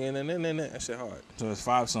 That shit hard. So it's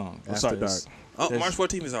 5 songs. After Dark. March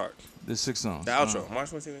 14th is hard. There's 6 songs. The outro. March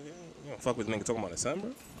 14th. You don't fuck with the nigga talking about the sun,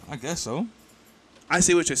 bro? I guess so. I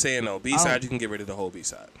see what you're saying, though. B-side, you can get rid of the whole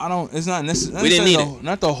B-side. It's not necessarily. We didn't need it.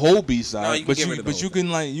 Not the whole B-side. No, you can get rid of the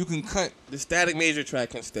whole you can cut. The Static Major track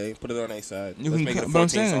can stay. Put it on A side. You can cut, but I'm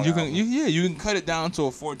saying you can cut it down to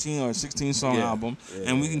a 14 or a 16 song album,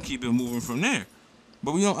 and we can keep it moving from there.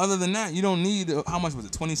 But other than that, you don't need, how much was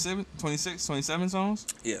it? 27, 26, 27 songs?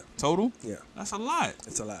 Yeah. Total? Yeah. That's a lot.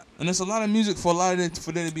 It's a lot. And it's a lot of music for there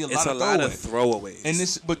to be a lot of throwaways.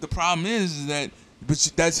 And but the problem is that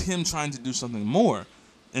that's him trying to do something more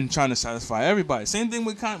and trying to satisfy everybody. Same thing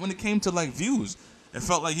when it came to like Views. It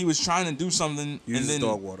felt like he was trying to do something and then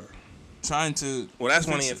Dog Water. Trying to. Well, that's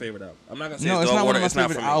one of your favorite albums. I'm not gonna say no, it's Dog not Water. one of my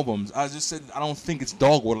favorite albums. I just said I don't think it's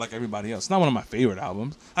Dog Water like everybody else. It's not one of my favorite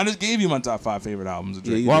albums. I just gave you my top 5 favorite albums of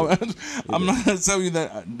Drake. I'm not gonna tell you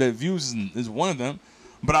that Views is one of them,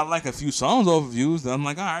 but I like a few songs off of Views that I'm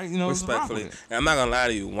like, all right, respectfully. And I'm not gonna lie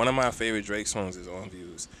to you. One of my favorite Drake songs is on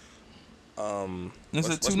Views.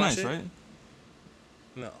 It's Too Nice, right?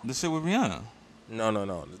 No. The shit with Rihanna.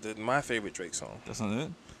 No. My favorite Drake song. That's not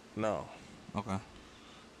it? No. Okay.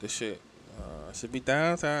 The shit. I should be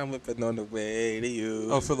downtown whipping on the way to you.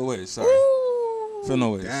 Oh, Feel the Way. Sorry. Woo! Feel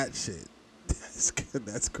No Ways. That shit.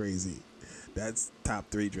 That's crazy. That's top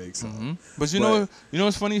 3 Drake song. Mm-hmm. But you know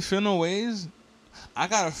what's funny? Feel No Ways. I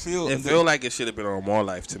gotta feel. It feel like it should have been on More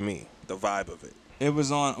Life to me. The vibe of it. It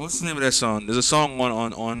was on. What's the name of that song? There's a song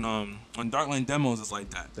on Darkline Demos. It's like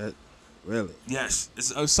that. That really. Yes,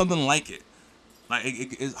 it's something like it. Like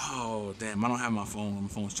it's. Oh damn! I don't have my phone. My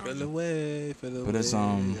phone's charging. Feel away. But it's Yo,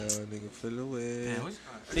 nigga, feel away. Damn,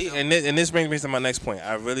 See, and this brings me to my next point.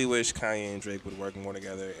 I really wish Kanye and Drake would work more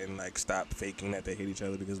together and like stop faking that they hate each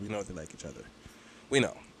other, because we know they like each other.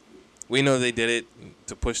 We know they did it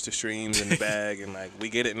to push the streams in the bag, and like we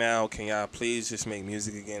get it now. Can y'all please just make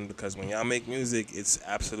music again? Because when y'all make music, it's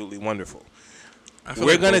absolutely wonderful.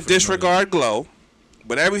 We're gonna disregard Glow,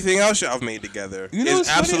 but everything else y'all have made together is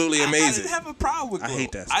absolutely amazing. I didn't have a problem with Glow. I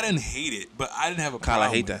hate that song. I didn't hate it, but I didn't have a problem. Kyle,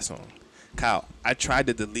 I hate with that song. Kyle, I tried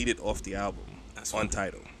to delete it off the album. That's on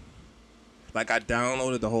fine. Tidal. Like I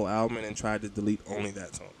downloaded the whole album and tried to delete only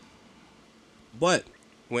that song. But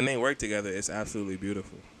when they work together, it's absolutely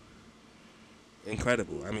beautiful.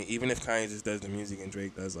 Incredible. I mean, even if Kanye just does the music and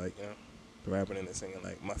Drake does like, the rapping and the singing,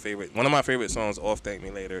 like one of my favorite songs off Thank Me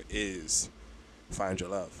Later is Find Your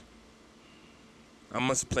Love. I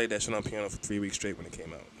must have played that shit on piano for 3 weeks straight when it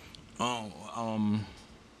came out. Oh,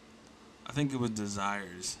 I think it was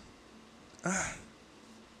Desires.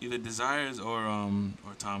 Either Desires or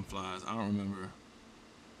Time Flies. I don't remember.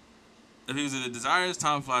 If it was either Desires,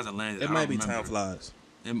 Time Flies, or Landed. It might be Time Flies.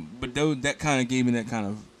 But that kind of gave me that kind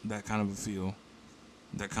of a feel,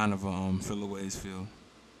 that kind of Feel Away's feel.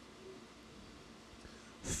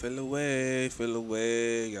 Feel away,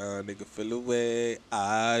 y'all nigga, feel away.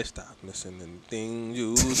 I stopped listening to things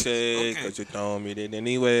you say, Okay. cause you told me that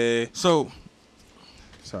anyway. So,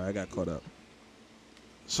 Sorry, I got caught up.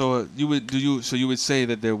 so you would say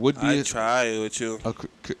that there would be I try with you.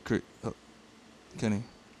 Kenny.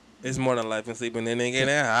 It's more than life and sleeping, then they get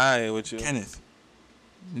that high with you. Kenneth,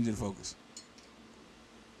 you need to focus.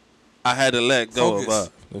 I had to let go Focus. of us.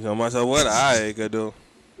 You know myself what I could do.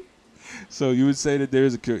 So you would say that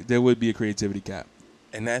there would be a creativity cap.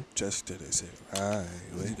 And that just didn't sit right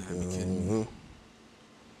with You gotta be kidding me. you.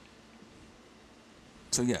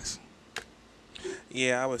 So yes.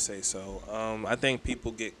 Yeah, I would say so. I think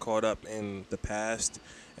people get caught up in the past,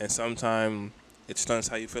 and sometimes it stunts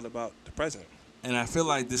how you feel about the present. And I feel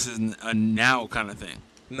like this is a now kind of thing.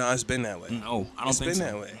 No, it's been that way. No, I don't It's think been so.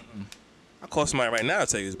 that way. I call somebody right now to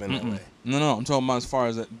tell you it's been that way. No, I'm talking about as far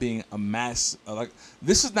as it being a mass. Like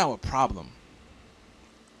this is now a problem.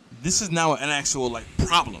 This is now an actual like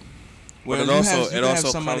problem. But Where it you also have- you it have also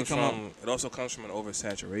somebody comes come up- from it also comes from an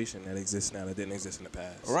oversaturation that exists now that didn't exist in the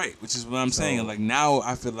past. Right, which is what I'm saying. So- Like now,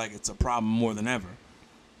 I feel like it's a problem more than ever,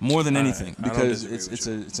 more than All right, anything, I don't because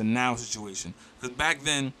disagree with it's a now situation. Because back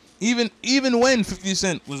then, even when 50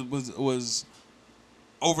 Cent was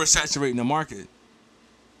oversaturating the market,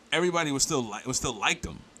 everybody was still liked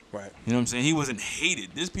him. Right. You know what I'm saying? He wasn't hated.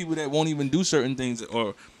 There's people that won't even do certain things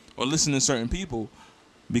or listen to certain people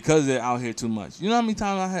because they're out here too much. You know how many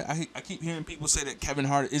times I keep hearing people say that Kevin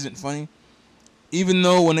Hart isn't funny, even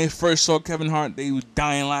though when they first saw Kevin Hart, they was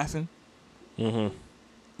dying laughing. Mm-hmm.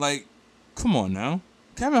 Like, come on now.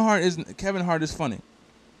 Kevin Hart is funny.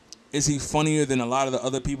 Is he funnier than a lot of the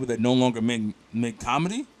other people that no longer make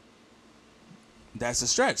comedy? That's a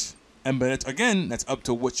stretch. But again, that's up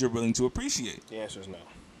to what you're willing to appreciate. The answer is no.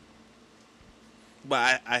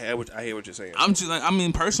 But I hear what you're saying. I'm just like, I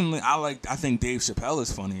mean, personally, I think Dave Chappelle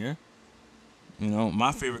is funnier. You know,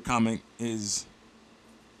 my favorite comic is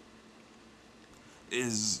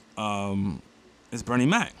Bernie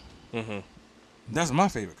Mac. Mm-hmm. That's my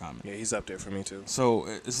favorite comic. Yeah, he's up there for me too. So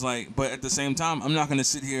it's like, but at the same time, I'm not gonna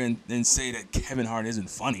sit here and say that Kevin Hart isn't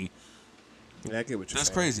funny. Yeah, I get what you're That's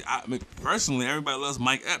saying. crazy. I mean, personally, everybody loves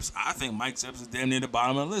Mike Epps. I think Mike Epps is damn near the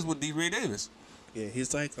bottom of the list with D. Ray Davis. Yeah,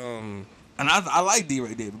 he's like And I like D.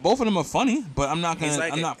 Ray Davis. Both of them are funny, but I'm not gonna.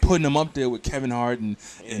 Like I'm not putting them up there with Kevin Hart and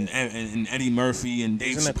Eddie Murphy and Dave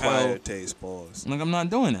he's an Chappelle. acquired taste, pause. Like, I'm not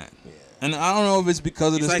doing that. Yeah. And I don't know if it's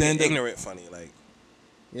because of He's the like stand-up. ignorant funny, like,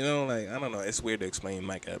 you know, like, I don't know. It's weird to explain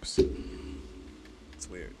Mike Epps. It's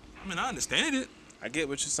weird. I mean, I understand it. I get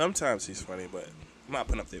what you. Sometimes he's funny, but I'm not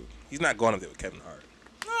putting up there. He's not going up there with Kevin Hart.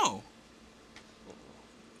 No.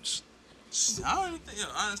 I don't even think,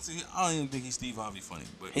 honestly, I don't even think he's Steve Harvey funny.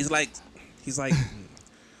 But He's like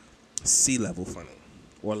C level funny,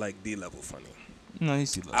 or like D level funny. no,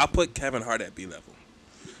 he's Steve. I'll put Kevin Hart at B level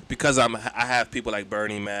because I have people like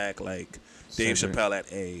Bernie Mac, like Dave Cedric. Chappelle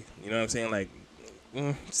at A. You know what I'm saying? Like,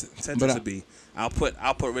 Cedric's But a B. I'll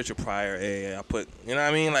put Richard Pryor A. I'll put, you know what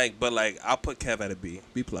I mean? Like, but like I'll put Kev at a B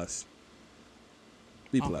plus.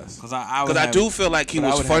 B plus. Because I do feel like he but I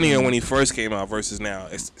was would have funnier him- when he first came out versus now,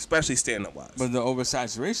 especially stand up wise. But the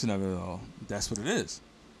oversaturation of it all, that's what it is.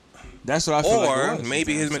 That's what I feel like it Or was.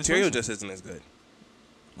 maybe his It's a material situation. just isn't as good.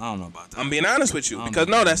 I don't know about that. I'm being honest with you I don't because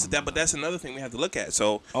know. no, but that's another thing we have to look at.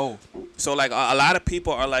 So Oh, like a lot of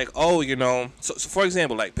people are like, oh, you know, so for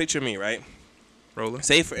example, like picture me, right? Roller.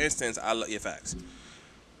 Say for instance, I love your facts.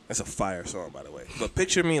 That's a fire song, by the way. But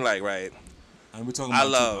picture me like, right? And we're talking I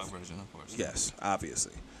about love- Tupac version, of course. Yes,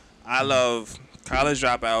 obviously. I love college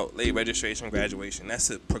dropout, late registration, graduation. That's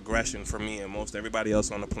a progression for me and most everybody else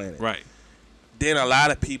on the planet. Right. Then a lot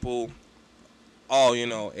of people, oh, you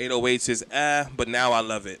know, 808s is but now I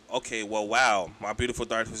love it. Okay, well, wow, My Beautiful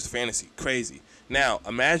Dark Twisted Fantasy, crazy. Now,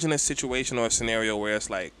 imagine a situation or a scenario where it's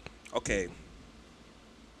like, okay,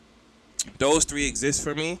 those three exist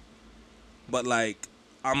for me, but like,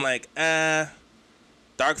 I'm like,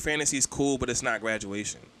 Dark Fantasy is cool, but it's not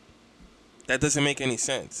Graduation. That doesn't make any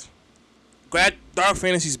sense. Dark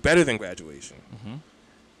Fantasy is better than Graduation,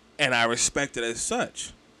 and I respect it as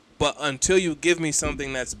such. But until you give me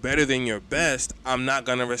something that's better than your best, I'm not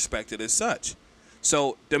gonna respect it as such.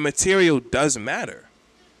 So the material does matter.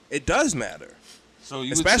 It does matter, So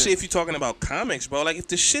you especially if you're talking about comics, bro. Like if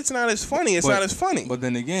the shit's not as funny, it's not as funny. But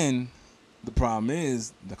then again, the problem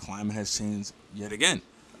is the climate has changed yet again.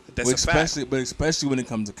 That's a fact. But especially when it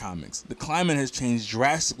comes to comics, the climate has changed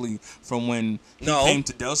drastically from when he No. came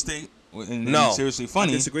to Del State and No, Seriously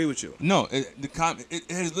Funny. I disagree with you. No, it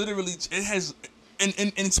has literally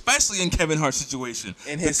and especially in Kevin Hart's situation.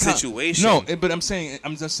 In his The situation. No, but I'm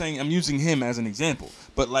just saying I'm using him as an example.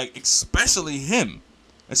 But like especially him,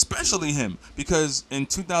 because in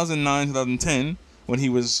 2009, 2010, when he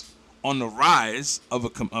was on the rise of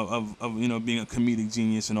you know, being a comedic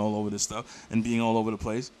genius and all over this stuff and being all over the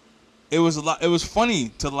place, it was a lot. It was funny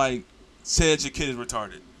to like say that your kid is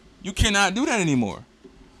retarded. You cannot do that anymore.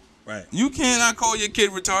 Right. You cannot call your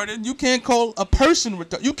kid retarded. You can't call a person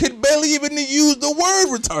retarded. You can barely even use the word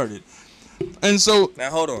retarded. And so Now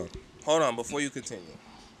hold on before you continue,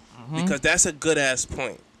 because that's a good ass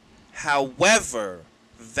point. However,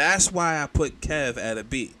 that's why I put Kev at a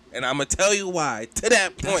B, and I'm gonna tell you why. To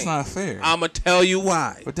that point, that's not fair. I'm gonna tell you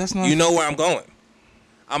why. But that's not. You know where I'm going.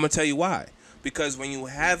 I'm gonna tell you why. Because when you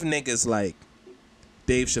have niggas like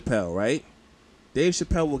Dave Chappelle, right? Dave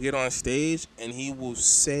Chappelle will get on stage and he will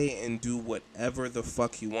say and do whatever the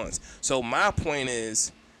fuck he wants. So my point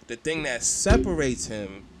is, the thing that separates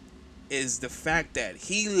him is the fact that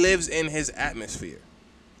he lives in his atmosphere.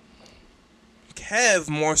 Kev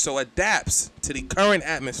more so adapts to the current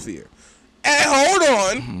atmosphere. And hold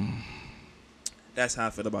on. That's how I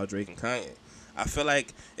feel about Drake and Kanye. I feel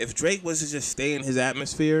like if Drake was to just stay in his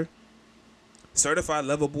atmosphere, Certified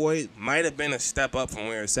Lover Boy might have been a step up from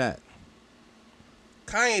where it's at.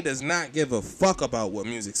 Kanye does not give a fuck about what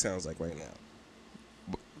music sounds like right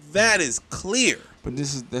now. That is clear. But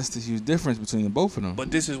that's the huge difference between the both of them.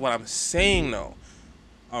 But this is what I'm saying though.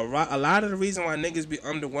 A lot of the reason why niggas be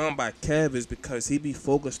underwhelmed by Kev is because he be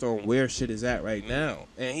focused on where shit is at right now.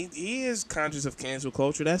 And he is conscious of cancel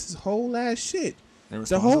culture. That's his whole ass shit.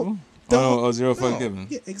 Irresponsible? Zero fuck given.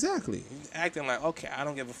 Yeah, exactly. He's acting like, okay, I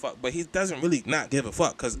don't give a fuck. But he doesn't really not give a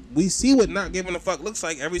fuck. Because we see what not giving a fuck looks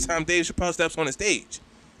like every time Dave Chappelle steps on the stage.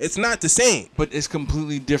 It's not the same. But it's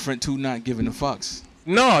completely different to not giving a fucks.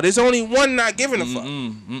 No, there's only one not giving a fuck.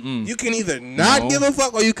 You can either not give a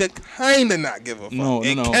fuck or you can kind of not give a fuck. No.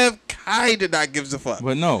 Kev kind of not gives a fuck.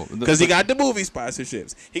 But no. Because he got the movie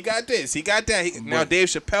sponsorships. He got this. He got that. Now Dave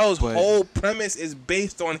Chappelle's whole premise is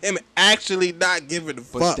based on him actually not giving a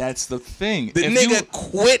fuck. But that's the thing. The nigga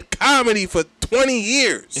quit comedy for 20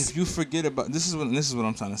 years. If you forget about this is what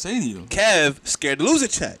I'm trying to say to you. Kev scared to lose a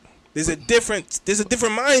check. There's a different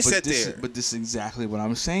mindset there. But this is exactly what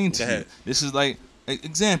I'm saying to you. This is like,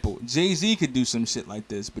 example, Jay-Z could do some shit like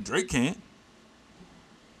this, but Drake can't.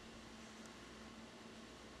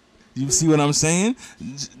 You see what I'm saying?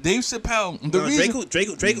 Dave Chappelle.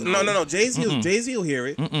 Drake. No. Jay-Z will hear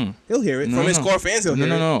it. He'll hear it from his core fans. He'll hear it.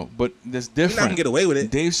 No. But that's different. He's not gonna get away with it.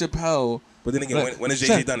 Dave Chappelle. But then again, when has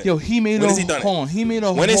Jay-Z done it? Yo, he made when has he done it? He made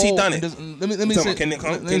a when has he done it? it? Let me say.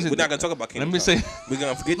 We're not gonna talk about Kingdom Let me say. We're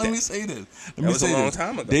gonna forget that. Let me say this. That was a long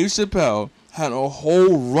time ago. Dave Chappelle had a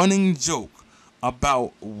whole running joke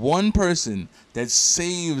about one person that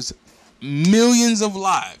saves millions of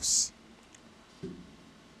lives,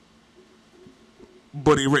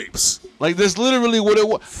 but he rapes. Like, that's literally what it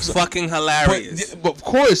was. Fucking hilarious. But of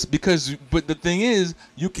course, but the thing is,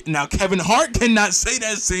 now Kevin Hart cannot say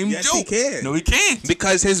that same joke. Yes, he can. No, he can't.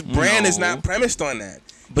 Because his brand is not premised on that.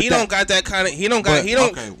 He don't got that kind of. He don't got. He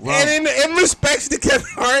don't. Okay, well, and in respects to Kevin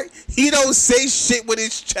Hart, he don't say shit with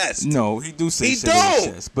his chest. No, he do say shit with his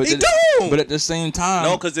chest. But he don't. But at the same time,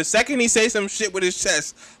 no, because the second he say some shit with his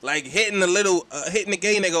chest, like hitting the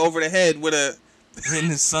gay nigga over the head with a, hitting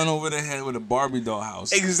his son over the head with a Barbie doll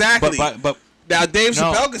house. Exactly. But now Dave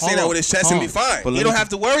Chappelle can say that with his chest and be fine. He don't have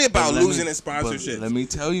to worry about losing his sponsorship. Let me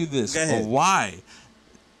tell you this. Why?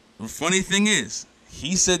 The funny thing is,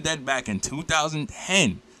 he said that back in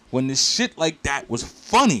 2010 when this shit like that was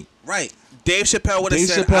funny. Right. Dave Chappelle would have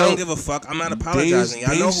said, I don't give a fuck. I'm not apologizing.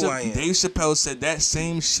 I know who I am. Dave Chappelle said that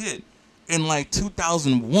same shit in like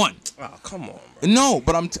 2001. Oh, come on, bro. No,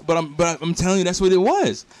 but I'm telling you that's what it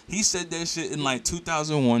was. He said that shit in like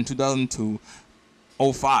 2001, 2002,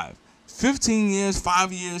 05. 15 years,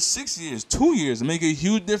 5 years, 6 years, 2 years make a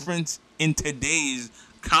huge difference in today's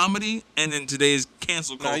comedy and in today's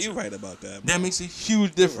cancel culture. No, you're right about that, bro. That makes a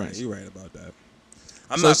huge difference. You're right about that.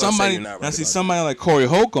 I'm not gonna say you're not right. Somebody like Corey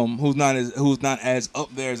Holcomb, who's not as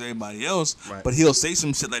up there as everybody else, right. But he'll say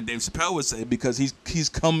some shit like Dave Chappelle would say because he's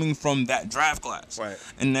coming from that draft class, right?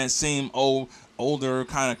 And that same older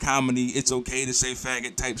kind of comedy. It's okay to say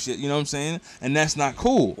faggot type shit. You know what I'm saying? And that's not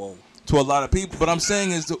cool. Whoa. To a lot of people, but I'm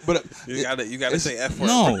saying is, you gotta say F word.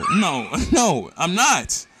 No, I'm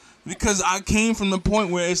not, because I came from the point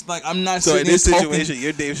where it's like I'm not. So in this situation,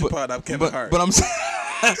 you're Dave Chappelle, I'm Kevin Hart. But I'm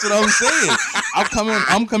that's what I'm saying.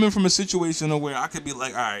 I'm coming from a situation where I could be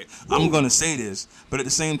like, all right, I'm gonna say this, but at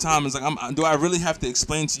the same time, it's like, do I really have to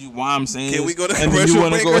explain to you why I'm saying Can this? We go to and commercial then you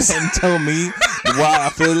want to go breakers? ahead and tell me why I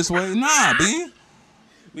feel this way? Nah, B.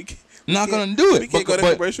 I'm not gonna do it.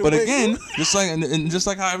 But again, just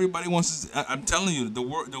like how everybody wants to, I'm telling you, the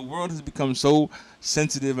world has become so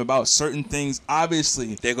sensitive about certain things.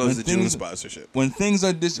 Obviously, there goes the June sponsorship. When things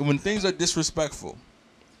are disrespectful,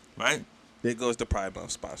 right? There goes the Pride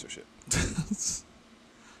Month sponsorship. It's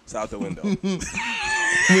out the window. we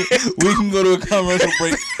can go to a commercial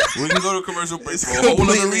break. We can go to a commercial break for a whole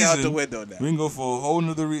nother reason. Out the window now. We can go for a whole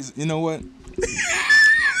nother reason. You know what?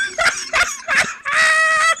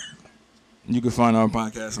 You can find our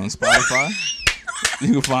podcast on Spotify.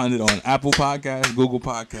 You can find it on Apple Podcasts, Google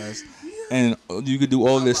Podcasts, and you can do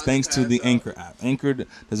all this thanks to the Anchor app. Anchor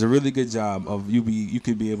does a really good job of you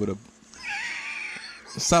could be able to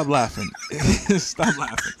stop laughing. Stop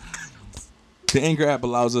laughing. The Anchor app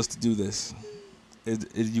allows us to do this.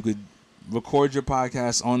 You could record your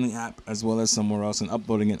podcast on the app as well as somewhere else and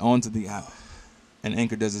uploading it onto the app, and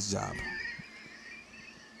Anchor does its job.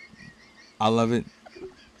 I love it.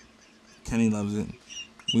 Kenny loves it.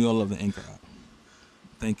 We all love the Anchor app.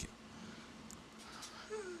 Thank you.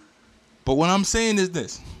 But what I'm saying is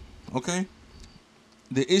this, okay?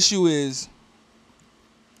 The issue is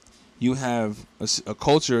you have a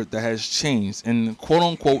culture that has changed, and quote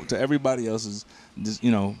unquote to everybody else's,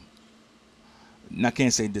 I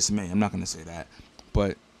can't say dismay. I'm not going to say that,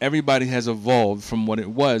 but everybody has evolved from what it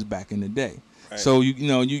was back in the day. Right. So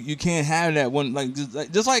you can't have that one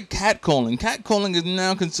just like catcalling. Catcalling is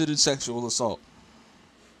now considered sexual assault.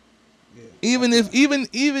 Yeah. Even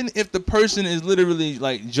if the person is literally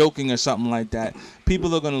like joking or something like that,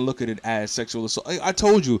 people are gonna look at it as sexual assault. I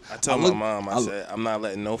told you. I told my mom. I said I'm not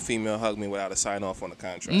letting no female hug me without a sign off on the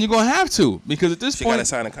contract. And you're gonna have to, because at this she point, gotta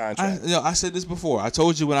sign a contract. I said this before. I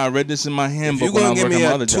told you when I read this in my handbook. If you're gonna give me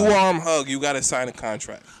a 2-arm hug, you gotta sign a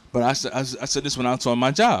contract. But I said this when I was on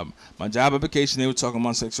my job application. They were talking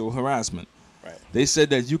about sexual harassment. Right. They said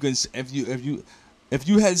that you can, if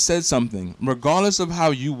you had said something, regardless of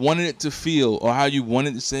how you wanted it to feel or how you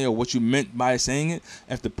wanted to say or what you meant by saying it,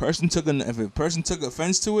 if a person took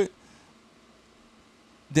offense to it,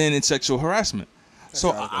 then it's sexual harassment. That's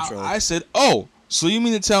so I said, oh, so you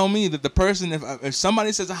mean to tell me that the person, if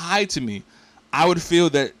somebody says hi to me, I would feel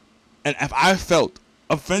that, and if I felt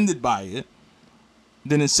offended by it,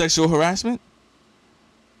 then it's sexual harassment?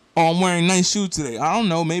 Oh, I'm wearing nice shoes today. I don't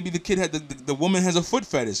know. Maybe the kid had the woman has a foot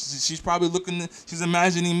fetish. She's probably she's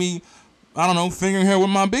imagining me, I don't know, fingering her with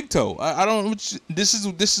my big toe. I don't. This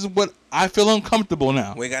is what I feel uncomfortable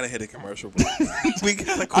now. We gotta hit a commercial break. We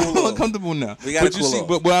gotta cool I feel uncomfortable now. We gotta cool off.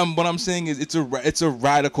 But what I'm saying is it's a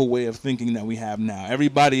radical way of thinking that we have now.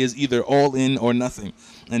 Everybody is either all in or nothing,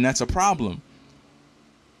 and that's a problem.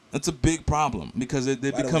 That's a big problem because it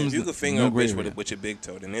becomes. If you could finger a bitch with your big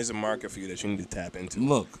toe, then there's a market for you that you need to tap into.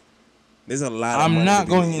 Look, there's a lot. I'm not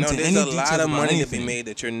going into any details. There's a lot of money to be made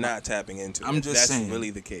that you're not tapping into. I'm just saying. That's really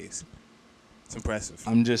the case. It's impressive.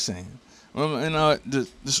 I'm just saying.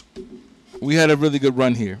 We had a really good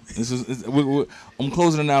run here. I'm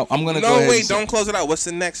closing it out. I'm gonna go ahead. No, wait, don't close it out. What's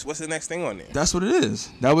the next thing on there? That's what it is.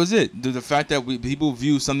 That was it. The fact that people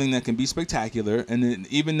view something that can be spectacular, and then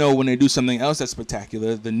even though when they do something else that's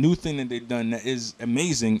spectacular, the new thing that they've done that is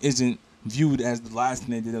amazing isn't viewed as the last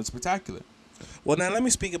thing they did that was spectacular. Well, now let me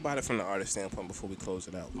speak about it from the artist standpoint before we close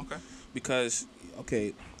it out. Okay. Because,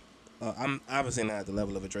 I'm obviously not at the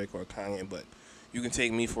level of a Drake or a Kanye, but you can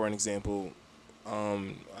take me for an example.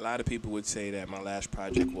 A lot of people would say that my last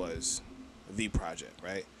project was the project,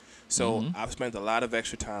 right? So I've spent a lot of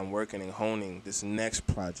extra time working and honing this next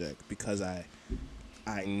project because I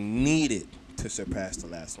needed to surpass the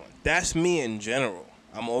last one. That's me in general.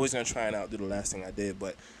 I'm always going to try and outdo the last thing I did,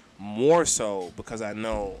 but more so because I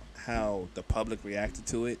know how the public reacted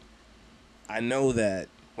to it. I know that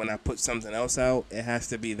when I put something else out, it has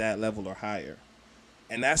to be that level or higher.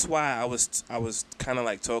 And that's why I was kind of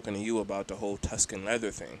like talking to you about the whole Tuscan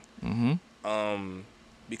Leather thing.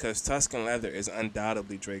 Because Tuscan Leather is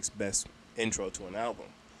undoubtedly Drake's best intro to an album.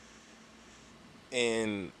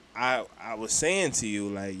 And I was saying to you,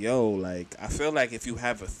 like, yo, like, I feel like if you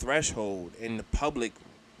have a threshold and the public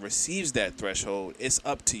receives that threshold, it's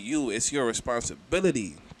up to you. It's your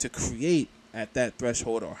responsibility to create at that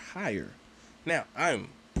threshold or higher. Now, I'm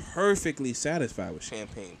perfectly satisfied with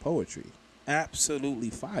Champagne Poetry. Absolutely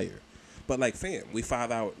fire. But like, fam, we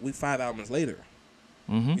five albums later.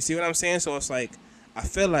 You see what I'm saying? So it's like, I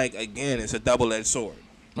feel like, again, it's a double-edged sword.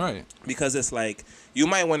 Right. Because it's like, you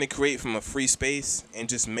might want to create from a free space and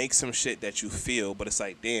just make some shit that you feel, but it's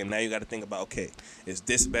like, damn, now you got to think about, okay, is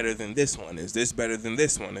this better than this one? Is this better than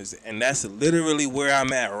this one? And that's literally where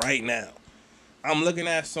I'm at right now. I'm looking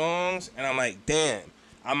at songs, and I'm like, damn,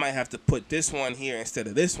 I might have to put this one here instead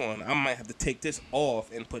of this one. I might have to take this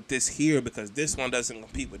off and put this here because this one doesn't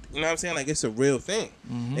compete with, you know what I'm saying? Like, it's a real thing.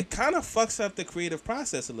 It kind of fucks up the creative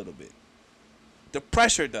process a little bit. The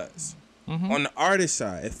pressure does. On the artist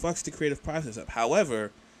side, it fucks the creative process up.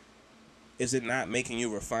 However, is it not making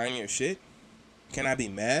you refine your shit? Can I be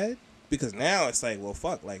mad? Because now it's like, well,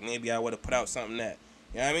 fuck, like, maybe I would have put out something that,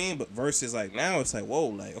 you know what I mean? But versus, like, now it's like, whoa,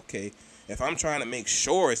 like, okay, if I'm trying to make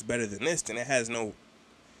sure it's better than this, then it has no,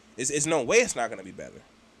 it's no way it's not going to be better.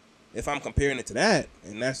 If I'm comparing it to that,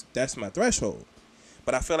 and that's my threshold.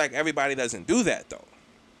 But I feel like everybody doesn't do that, though.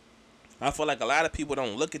 I feel like a lot of people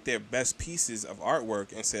don't look at their best pieces of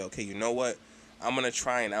artwork and say, okay, you know what? I'm going to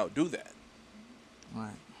try and outdo that.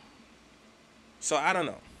 Right. So, I don't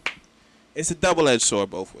know. It's a double-edged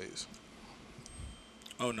sword both ways.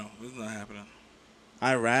 Oh, no. This is not happening.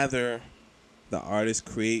 I'd rather the artist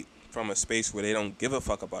create from a space where they don't give a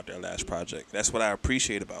fuck about their last project. That's what I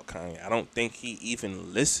appreciate about Kanye. I don't think he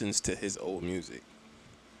even listens to his old music.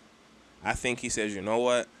 I think he says, you know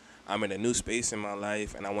what? I'm in a new space in my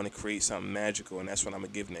life, and I want to create something magical, and that's what I'm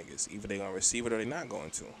going to give niggas. Either they're going to receive it or they're not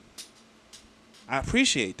going to. I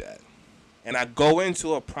appreciate that. And I go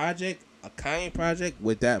into a project, a Kanye project,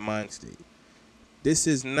 with that mind state. This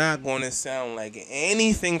is not going to sound like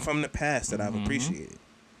anything from the past that I've appreciated.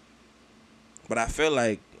 But I feel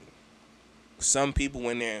like some people,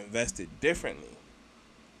 when they're invested differently,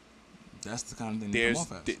 that's the kind of thing they come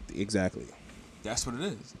off as. Exactly. That's what it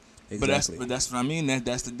is. Exactly. But that's what I mean.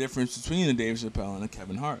 That's the difference between the Dave Chappelle and the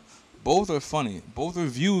Kevin Hart. Both are funny. Both are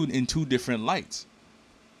viewed in two different lights.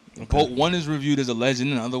 Okay. One is reviewed as a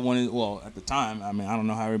legend, and the other one is, well, at the time, I mean, I don't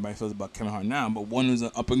know how everybody feels about Kevin Hart now, but one is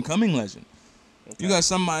an up-and-coming legend. Okay. You got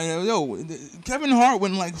somebody, Kevin Hart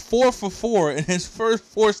went like 4 for 4 in his first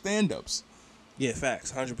 4 stand-ups. Yeah,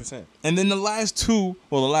 facts, 100%. And then the last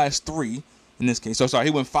 3 in this case. So, sorry,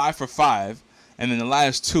 he went 5 for 5, and then the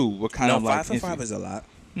last 2 were kind of like... No, 5 for 5 is a lot.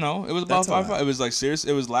 No, it was about 5 for 5. It was like serious.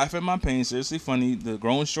 It was Laugh at My Pain, Seriously Funny, The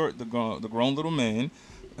Grown Little Man,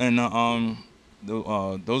 and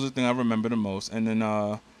those are the things I remember the most. And then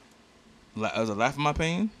was it Laugh at My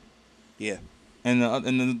Pain? Yeah. And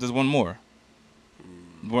then there's one more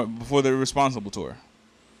before the Irresponsible tour.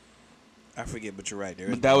 I forget, but you're right.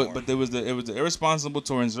 There was the Irresponsible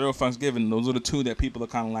tour and Zero Fucks Given. Those are the 2 that people are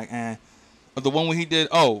kind of like, eh. But the one where he did,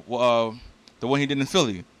 the one he did in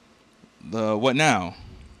Philly, the What Now?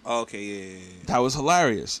 Okay, yeah. That was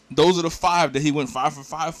hilarious. Those are the 5 that he went 5 for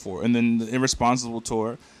 5 for, and then the Irresponsible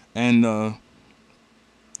tour and the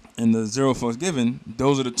Zero Fucks Given.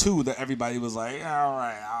 Those are the 2 that everybody was like, all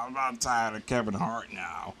right, I'm tired of Kevin Hart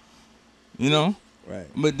now, you know. Right.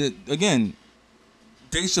 But again,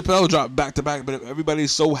 Dave Chappelle dropped back to back, but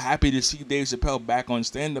everybody's so happy to see Dave Chappelle back on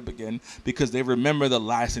stand up again because they remember the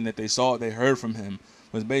last thing that they heard from him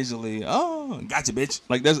was basically, oh, gotcha, bitch.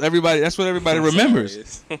 Like that's what everybody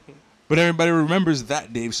remembers. But everybody remembers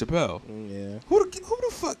that Dave Chappelle. Yeah. Who the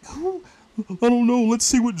fuck I don't know. Let's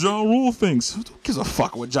see what Ja Rule thinks. Who gives a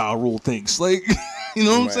fuck what Ja Rule thinks? Like, you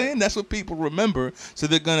know what I'm saying? That's what people remember. So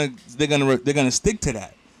they're gonna stick to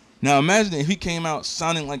that. Now imagine if he came out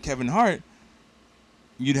sounding like Kevin Hart,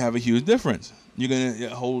 you'd have a huge difference. You're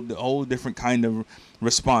gonna hold a whole different kind of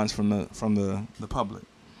response from the public.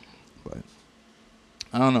 But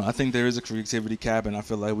I don't know. I think there is a creativity cap, and I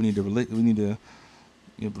feel like we need to relinquish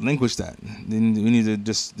that. Then we need to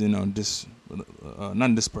just not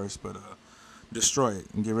disperse, but destroy it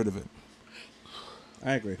and get rid of it.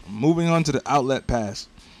 I agree. Moving on to the outlet pass.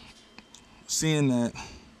 Seeing that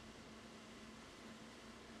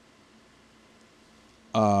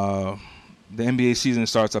the NBA season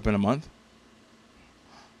starts up in a month.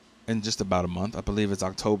 In just about a month. I believe it's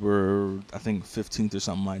October, I think 15th or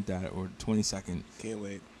something like that, or 22nd. Can't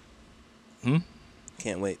wait.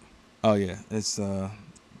 Can't wait. Oh yeah, it's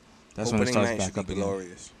that's when it starts back up again.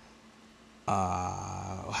 Glorious.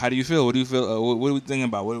 How do you feel? What do you feel? What are we thinking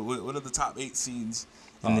about? What are the top 8 seeds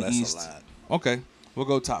in the East? That's a lot. Okay, we'll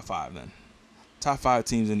go top 5 then. Top 5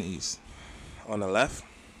 teams in the East. On the left?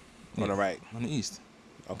 Yeah, on the right? On the East.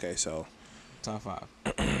 Okay, so top 5.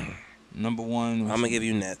 Number 1. I'm gonna give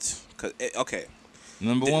you Nets. Okay.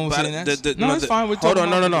 Number 1 was the Nets. No, it's fine. Hold on,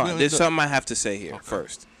 no. There's something I have to say here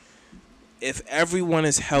first. If everyone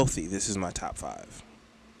is healthy, this is my top 5,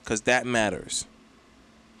 because that matters.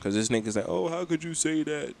 Because this nigga's like, oh, how could you say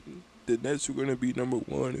that the Nets are gonna be number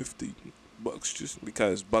 1 if the Bucks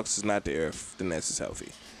because Bucks is not there if the Nets is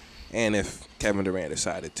healthy, and if Kevin Durant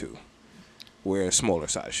decided to wear a smaller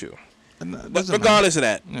size shoe. But regardless of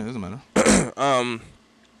that, yeah, it doesn't matter.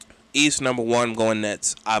 East number 1 going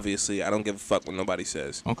Nets. Obviously, I don't give a fuck what nobody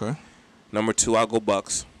says. Okay. Number 2, I'll go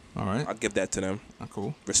Bucks. All right. I'll give that to them.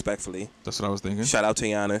 Cool. Respectfully. That's what I was thinking. Shout out to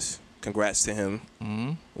Giannis. Congrats to him.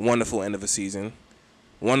 Mm-hmm. Wonderful end of a season.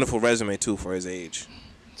 Wonderful resume too for his age.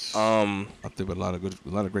 I think with a lot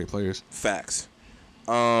of great players. Facts.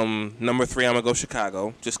 Number 3, I'm gonna go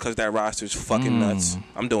Chicago just because that roster's fucking nuts.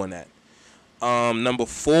 I'm doing that. Number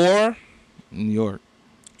 4, New York.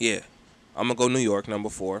 Yeah, I'm gonna go New York. Number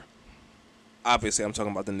 4. Obviously, I'm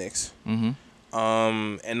talking about the Knicks. Mm-hmm.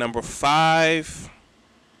 And number 5.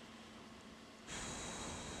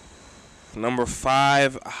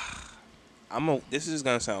 This is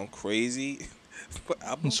gonna sound crazy.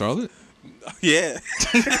 In Charlotte? Yeah.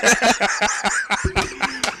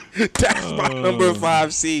 That's my number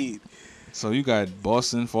 5 seed. So you got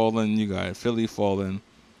Boston falling, you got Philly falling.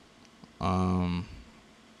 I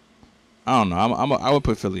don't know. I would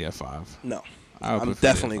put Philly at 5. No. I'm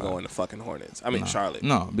definitely going to fucking Hornets. Charlotte.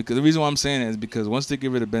 No, because the reason why I'm saying it is because once they get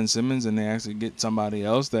rid of Ben Simmons and they actually get somebody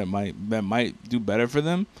else that might do better for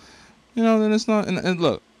them, then it's not. And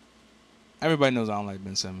look, everybody knows I don't like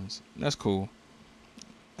Ben Simmons. That's cool.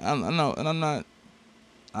 I know, and I'm not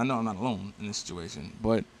alone in this situation,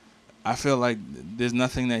 but I feel like there's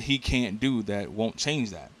nothing that he can't do that won't change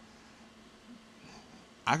that.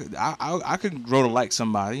 I could grow to like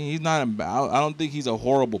somebody. He's not. I don't think he's a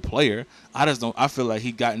horrible player. I just don't. I feel like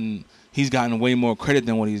he's gotten way more credit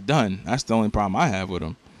than what he's done. That's the only problem I have with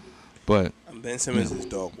him. But Ben Simmons is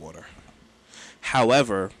dog water.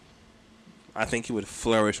 However, I think he would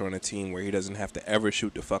flourish on a team where he doesn't have to ever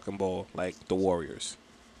shoot the fucking ball like the Warriors.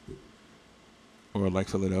 Or like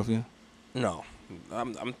Philadelphia? No.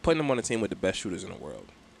 I'm putting him on a team with the best shooters in the world.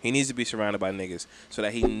 He needs to be surrounded by niggas so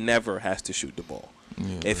that he never has to shoot the ball.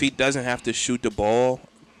 Yeah. If he doesn't have to shoot the ball,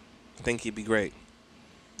 I think he'd be great.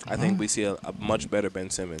 I think we see a much better Ben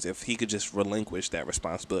Simmons if he could just relinquish that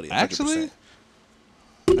responsibility. 100%. Actually,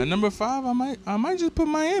 at number 5, I might just put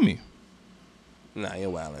Miami. Nah,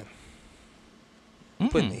 you're wildin'.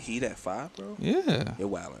 Putting the Heat at 5, bro? Yeah. You're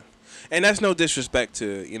wildin'. And that's no disrespect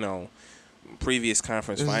to, previous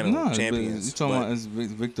conference final champions. You talking about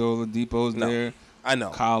Victor Oladipo's there? I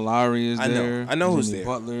know. Kyle Lowry is there. I know who's there.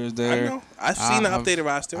 Butler is there. I know. I've seen the updated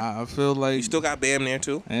roster. I feel like you still got Bam there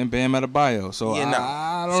too, and Bam Adebayo. So yeah,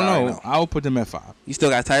 I don't know. No. I'll put them at 5. You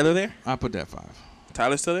still got Tyler there? I'll put that 5.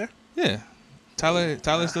 Tyler still there? Yeah. Tyler's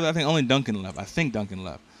still there. I think only Duncan left.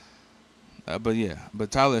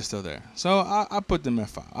 But Tyler's still there. So I put them at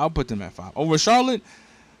 5. I'll put them at 5. Over Charlotte,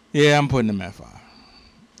 yeah, I'm putting them at 5.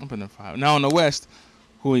 I'm putting them at 5. Now on the West,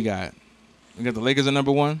 who we got? We got the Lakers at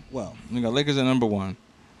number 1. Well, we got Lakers at number 1.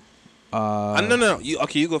 No.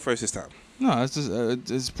 You go first this time. No, it's just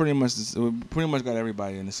it's pretty much got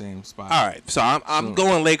everybody in the same spot. All right, so I'm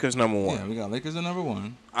going Lakers number 1. Yeah, we got Lakers at number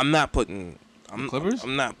 1. I'm not putting Clippers.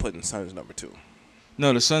 I'm not putting Suns number 2.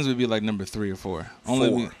 No, the Suns would be like number 3 or 4.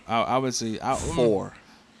 I would say 4.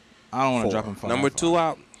 I don't want to drop them 5. Number 2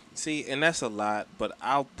 out. See, and that's a lot, but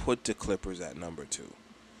I'll put the Clippers at number 2.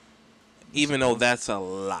 even though that's a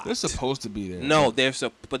lot. They're supposed to be there. No,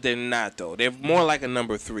 but they're not though. They're more like a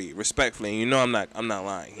number 3, respectfully. And you know I'm not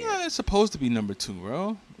lying here. Yeah, they're supposed to be number 2,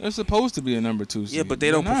 bro. They're supposed to be a number 2 seed. Yeah, but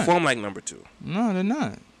they don't perform like number 2. No, they're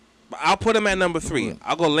not. But I'll put them at number 3.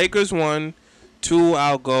 I'll go Lakers 1, 2.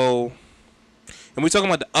 I'll go. And we're talking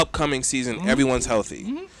about the upcoming season. Everyone's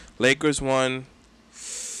healthy. Lakers 1.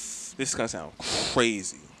 This is gonna sound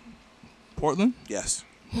crazy. Portland? Yes.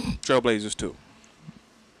 Trailblazers 2.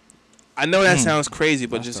 I know that sounds crazy,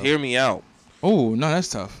 but just hear me out. Oh, no, that's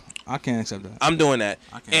tough. I can't accept that. I'm doing that.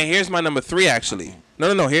 And here's my number 3, actually.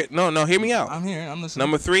 No. Hear me out. I'm here. I'm listening.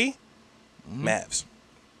 Number 3, Mavs.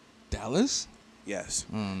 Dallas? Yes.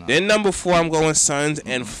 No. Then number 4, I'm going Suns.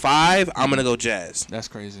 And 5, I'm going to go Jazz. That's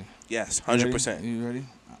crazy. Yes, 100%. You ready?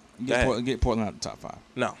 Get Portland out the top 5.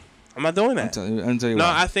 No, I'm not doing that. I'll tell you no,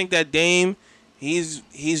 why. I think that Dame, he's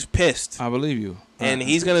pissed. I believe you. And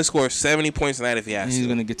he's going to score 70 points tonight if he has to. He's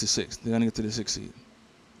going to get to 6. They're going to get to the 6th seed.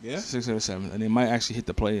 Yeah? 6 or 7. And they might actually hit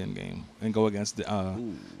the play-in game and go against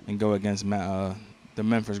the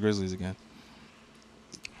Memphis Grizzlies again.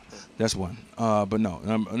 That's one. But no.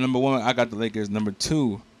 Number 1, I got the Lakers. Number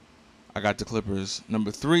 2, I got the Clippers.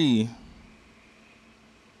 Number 3,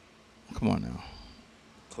 come on now.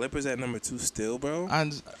 Clippers at number 2 still, bro?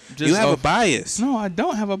 You have a bias. No, I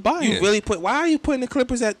don't have a bias. You really why are you putting the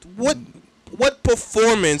Clippers at what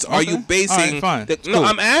performance are you basing? All right, fine. No,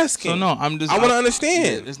 I'm asking. So no, I want to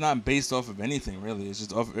understand. It's not based off of anything really. It's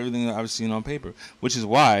just off of everything that I've seen on paper, which is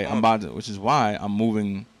why I'm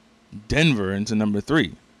moving Denver into number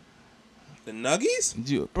 3. The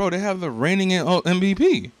Nuggies? Bro, they have the reigning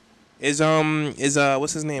MVP. Is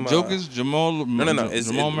what's his name? Jokic, Jamal. No. Is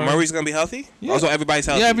Jamal Murray? Murray's gonna be healthy? Yeah. Also, everybody's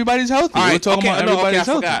healthy. Yeah, everybody's healthy. All right, We're talking about everybody's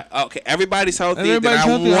healthy. I forgot. Okay, everybody's healthy. Everybody's then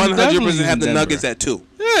healthy. I I'm 100% have the Denver. Nuggets at 2.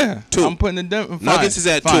 Yeah, 2. I'm putting the Denver. Nuggets is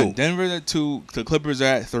at 2. Denver's at 2. The Clippers are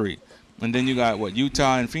at 3. And then you got what?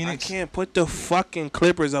 Utah and Phoenix. I can't put the fucking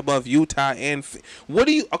Clippers above Utah and. What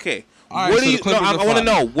do you? Okay. All right, what so do you? No, I want to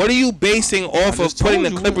know. What are you basing off of putting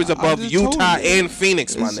the Clippers above Utah and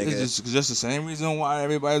Phoenix, my nigga? It's just the same reason why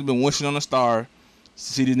everybody's been wishing on a star to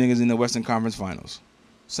see these niggas in the Western Conference Finals.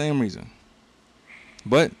 Same reason.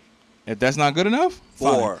 But if that's not good enough,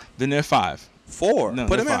 4. Fine. Then they're 5. 4. No,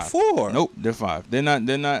 put them at 4. Nope, they're 5. They're not.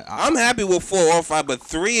 I'm happy with 4 or 5, but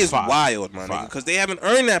 3 is 5. wild, my nigga, because they haven't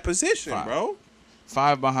earned that position, 5. bro.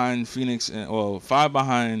 5 behind Phoenix and 5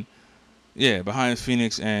 behind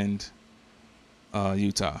Phoenix and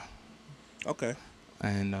Utah. Okay.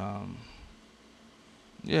 And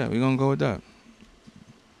we're gonna go with that.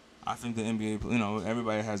 I think the NBA,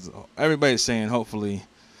 everybody's saying hopefully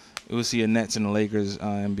we'll see a Nets and the Lakers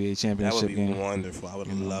NBA championship game. That would be wonderful. I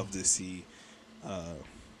would love to see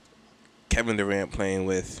Kevin Durant playing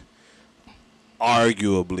with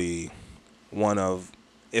arguably one of,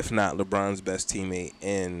 if not LeBron's best teammate,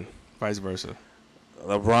 and vice versa.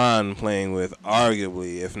 LeBron playing with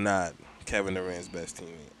arguably, if not Kevin Durant's best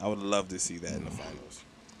teammate. I would love to see that in the finals.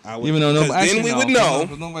 Even though then we would know.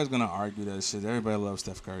 Because nobody's gonna argue that shit. Everybody loves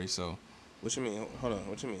Steph Curry, so. What you mean? Hold on.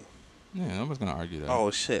 What you mean? Yeah, nobody's gonna argue that. Oh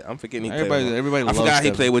shit! I'm forgetting. Everybody. I forgot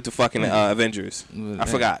he played with the fucking Avengers. I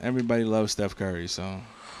forgot. Everybody loves Steph Curry, so.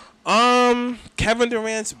 Kevin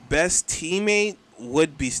Durant's best teammate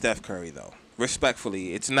would be Steph Curry, though.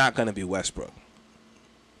 Respectfully, it's not gonna be Westbrook.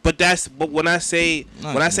 But when I say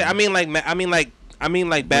I mean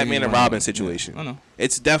like Batman and Robin situation. Yeah, I know.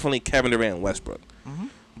 It's definitely Kevin Durant and Westbrook. Mm-hmm.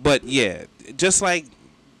 But yeah, just like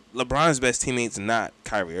LeBron's best teammate's not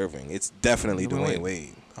Kyrie Irving. It's definitely Dwayne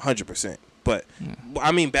Wade, 100%. But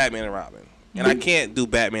I mean Batman and Robin, and I can't do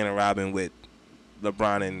Batman and Robin with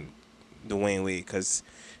LeBron and Dwayne Wade because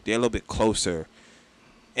they're a little bit closer,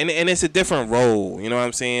 and it's a different role. You know what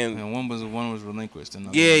I'm saying? And one was relinquished.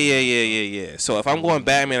 Yeah. So if I'm going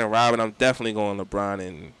Batman and Robin, I'm definitely going LeBron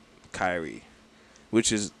and Kyrie,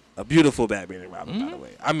 which is a beautiful Batman and Robin, by the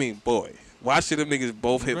way. I mean, boy, watching them niggas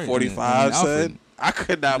both hit 45, son. I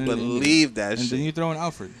could not believe that shit. And then you throw in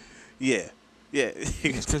Alfred. Yeah.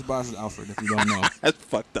 It's Chris Bosh's Alfred, if you don't know. That's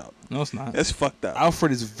fucked up. No, it's not. That's fucked up.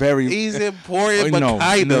 Alfred is very... He's important, but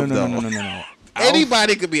kind of, though. No.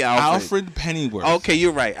 Anybody could be Alfred. Alfred Pennyworth. Okay,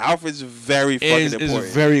 you're right. Alfred's very fucking important.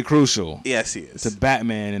 Is very crucial. Yes, he is. To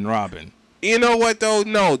Batman and Robin. You know what, though?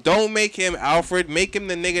 No, don't make him Alfred. Make him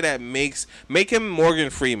the nigga that makes... Make him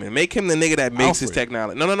Morgan Freeman. Make him the nigga that makes his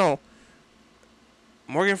technology. No.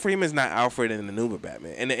 Morgan Freeman's not Alfred in the new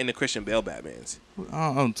Batman. In the Christian Bale Batmans.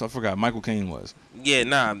 I forgot. Michael Caine was. Yeah,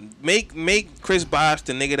 nah. Make Chris Bosh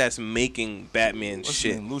the nigga that's making Batman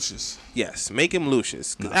shit. His name? Lucius. Yes, make him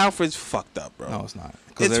Lucius. Because Alfred's fucked up, bro. No, it's not.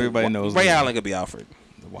 Because everybody knows. Ray Allen could be Alfred.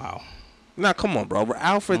 Wow. Nah, come on, bro.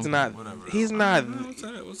 Alfred's not. Whatever. He's not.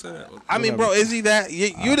 We'll say that. I mean, bro, is he that?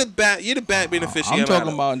 You're the bat. You're the Batman aficionado. I'm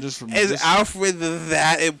talking about just from. Is Alfred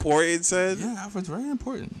that important, son? Yeah, Alfred's very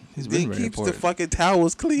important. He's He been very keeps important. the fucking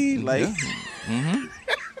towels clean, like. Yeah. Mm-hmm.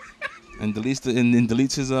 And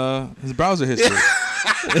deletes his browser history.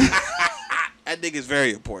 That nigga's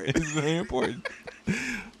very important. It's very important.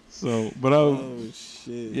 So, but Oh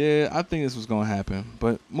shit. yeah, I think this was gonna happen.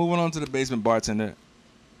 But moving on to the basement bartender,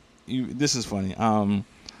 this is funny.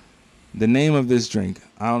 The name of this drink,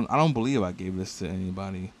 I don't believe I gave this to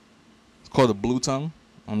anybody. It's called the Blue Tongue.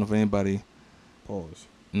 I don't know if anybody. Pause.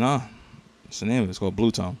 No, it's the name of it. It's called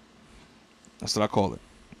Blue Tongue. That's what I call it.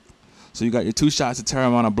 So you got your 2 shots of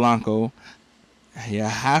Teremana Blanco. Yeah,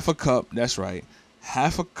 half a cup. That's right,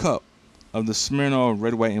 half a cup of the Smirnoff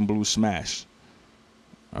Red, White, and Blue Smash.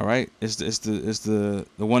 All right, it's the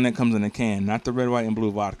one that comes in a can, not the red, white, and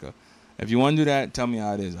blue vodka. If you want to do that, tell me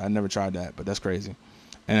how it is. I never tried that, but that's crazy.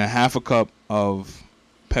 And a half a cup of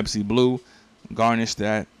Pepsi Blue. Garnish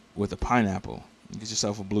that with a pineapple. Get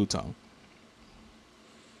yourself a Blue Tongue.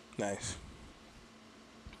 Nice.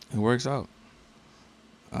 It works out.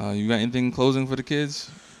 You got anything in closing for the kids,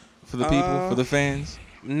 for the people, for the fans,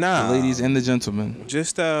 Nah. the ladies and the gentlemen?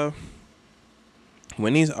 Just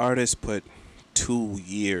when these artists put 2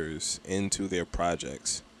 years into their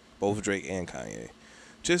projects, both Drake and Kanye,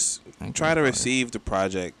 just try to receive the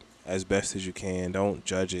project as best as you can. Don't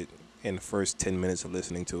judge it in the first 10 minutes of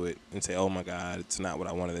listening to it and say, oh my God, it's not what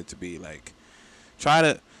I wanted it to be. Like, try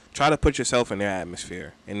to put yourself in their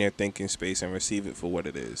atmosphere, in their thinking space, and receive it for what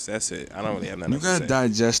it is. That's it. I don't really have nothing else to say. You gotta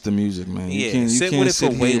digest the music, man. Yeah, you can't sit with it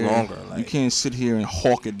for way here, longer. Like, you can't sit here and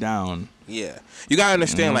hawk it down. Yeah. You gotta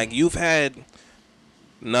understand, like, you've had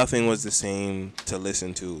Nothing Was the Same to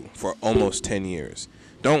listen to for almost 10 years.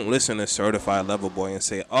 Don't listen to Certified Lover Boy and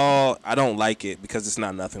say, oh, I don't like it because it's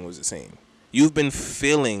not Nothing Was the Same. You've been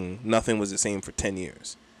feeling Nothing Was the Same for 10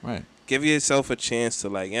 years. Right. Give yourself a chance to,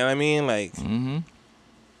 like, you know what I mean? Like, Mm-hmm.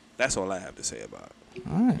 that's all I have to say about it.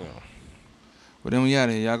 All right. You know. Well, then we out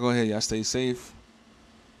of here. Y'all go ahead. Y'all stay safe.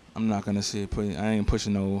 I'm not gonna say I ain't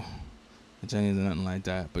pushing no agendas or nothing like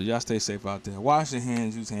that. But y'all stay safe out there. Wash your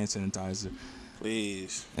hands. Use hand sanitizer.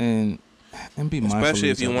 Please. And be mindful. Especially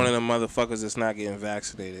if of you're each one of other. them motherfuckers that's not getting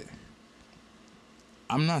vaccinated.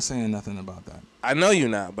 I'm not saying nothing about that. I know you're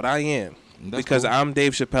not, but I am. That's because cool. I'm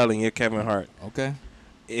Dave Chappelle and you're Kevin Hart. Okay.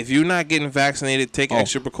 If you're not getting vaccinated, take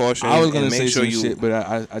extra precautions. I was gonna and say make sure some you. shit, but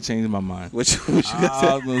I changed my mind. What you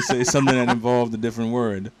I was gonna say something that involved a different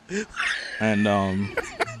word, and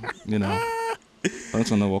you know, I'm just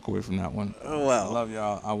gonna walk away from that one. Oh, well. I love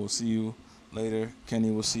y'all. I will see you later.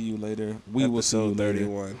 Kenny will see you later. We will see you Episode later.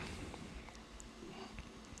 31.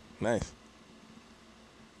 Nice.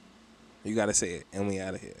 You gotta say it, and we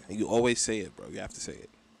out of here. You always say it, bro. You have to say it.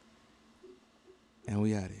 And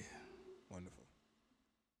we out of here.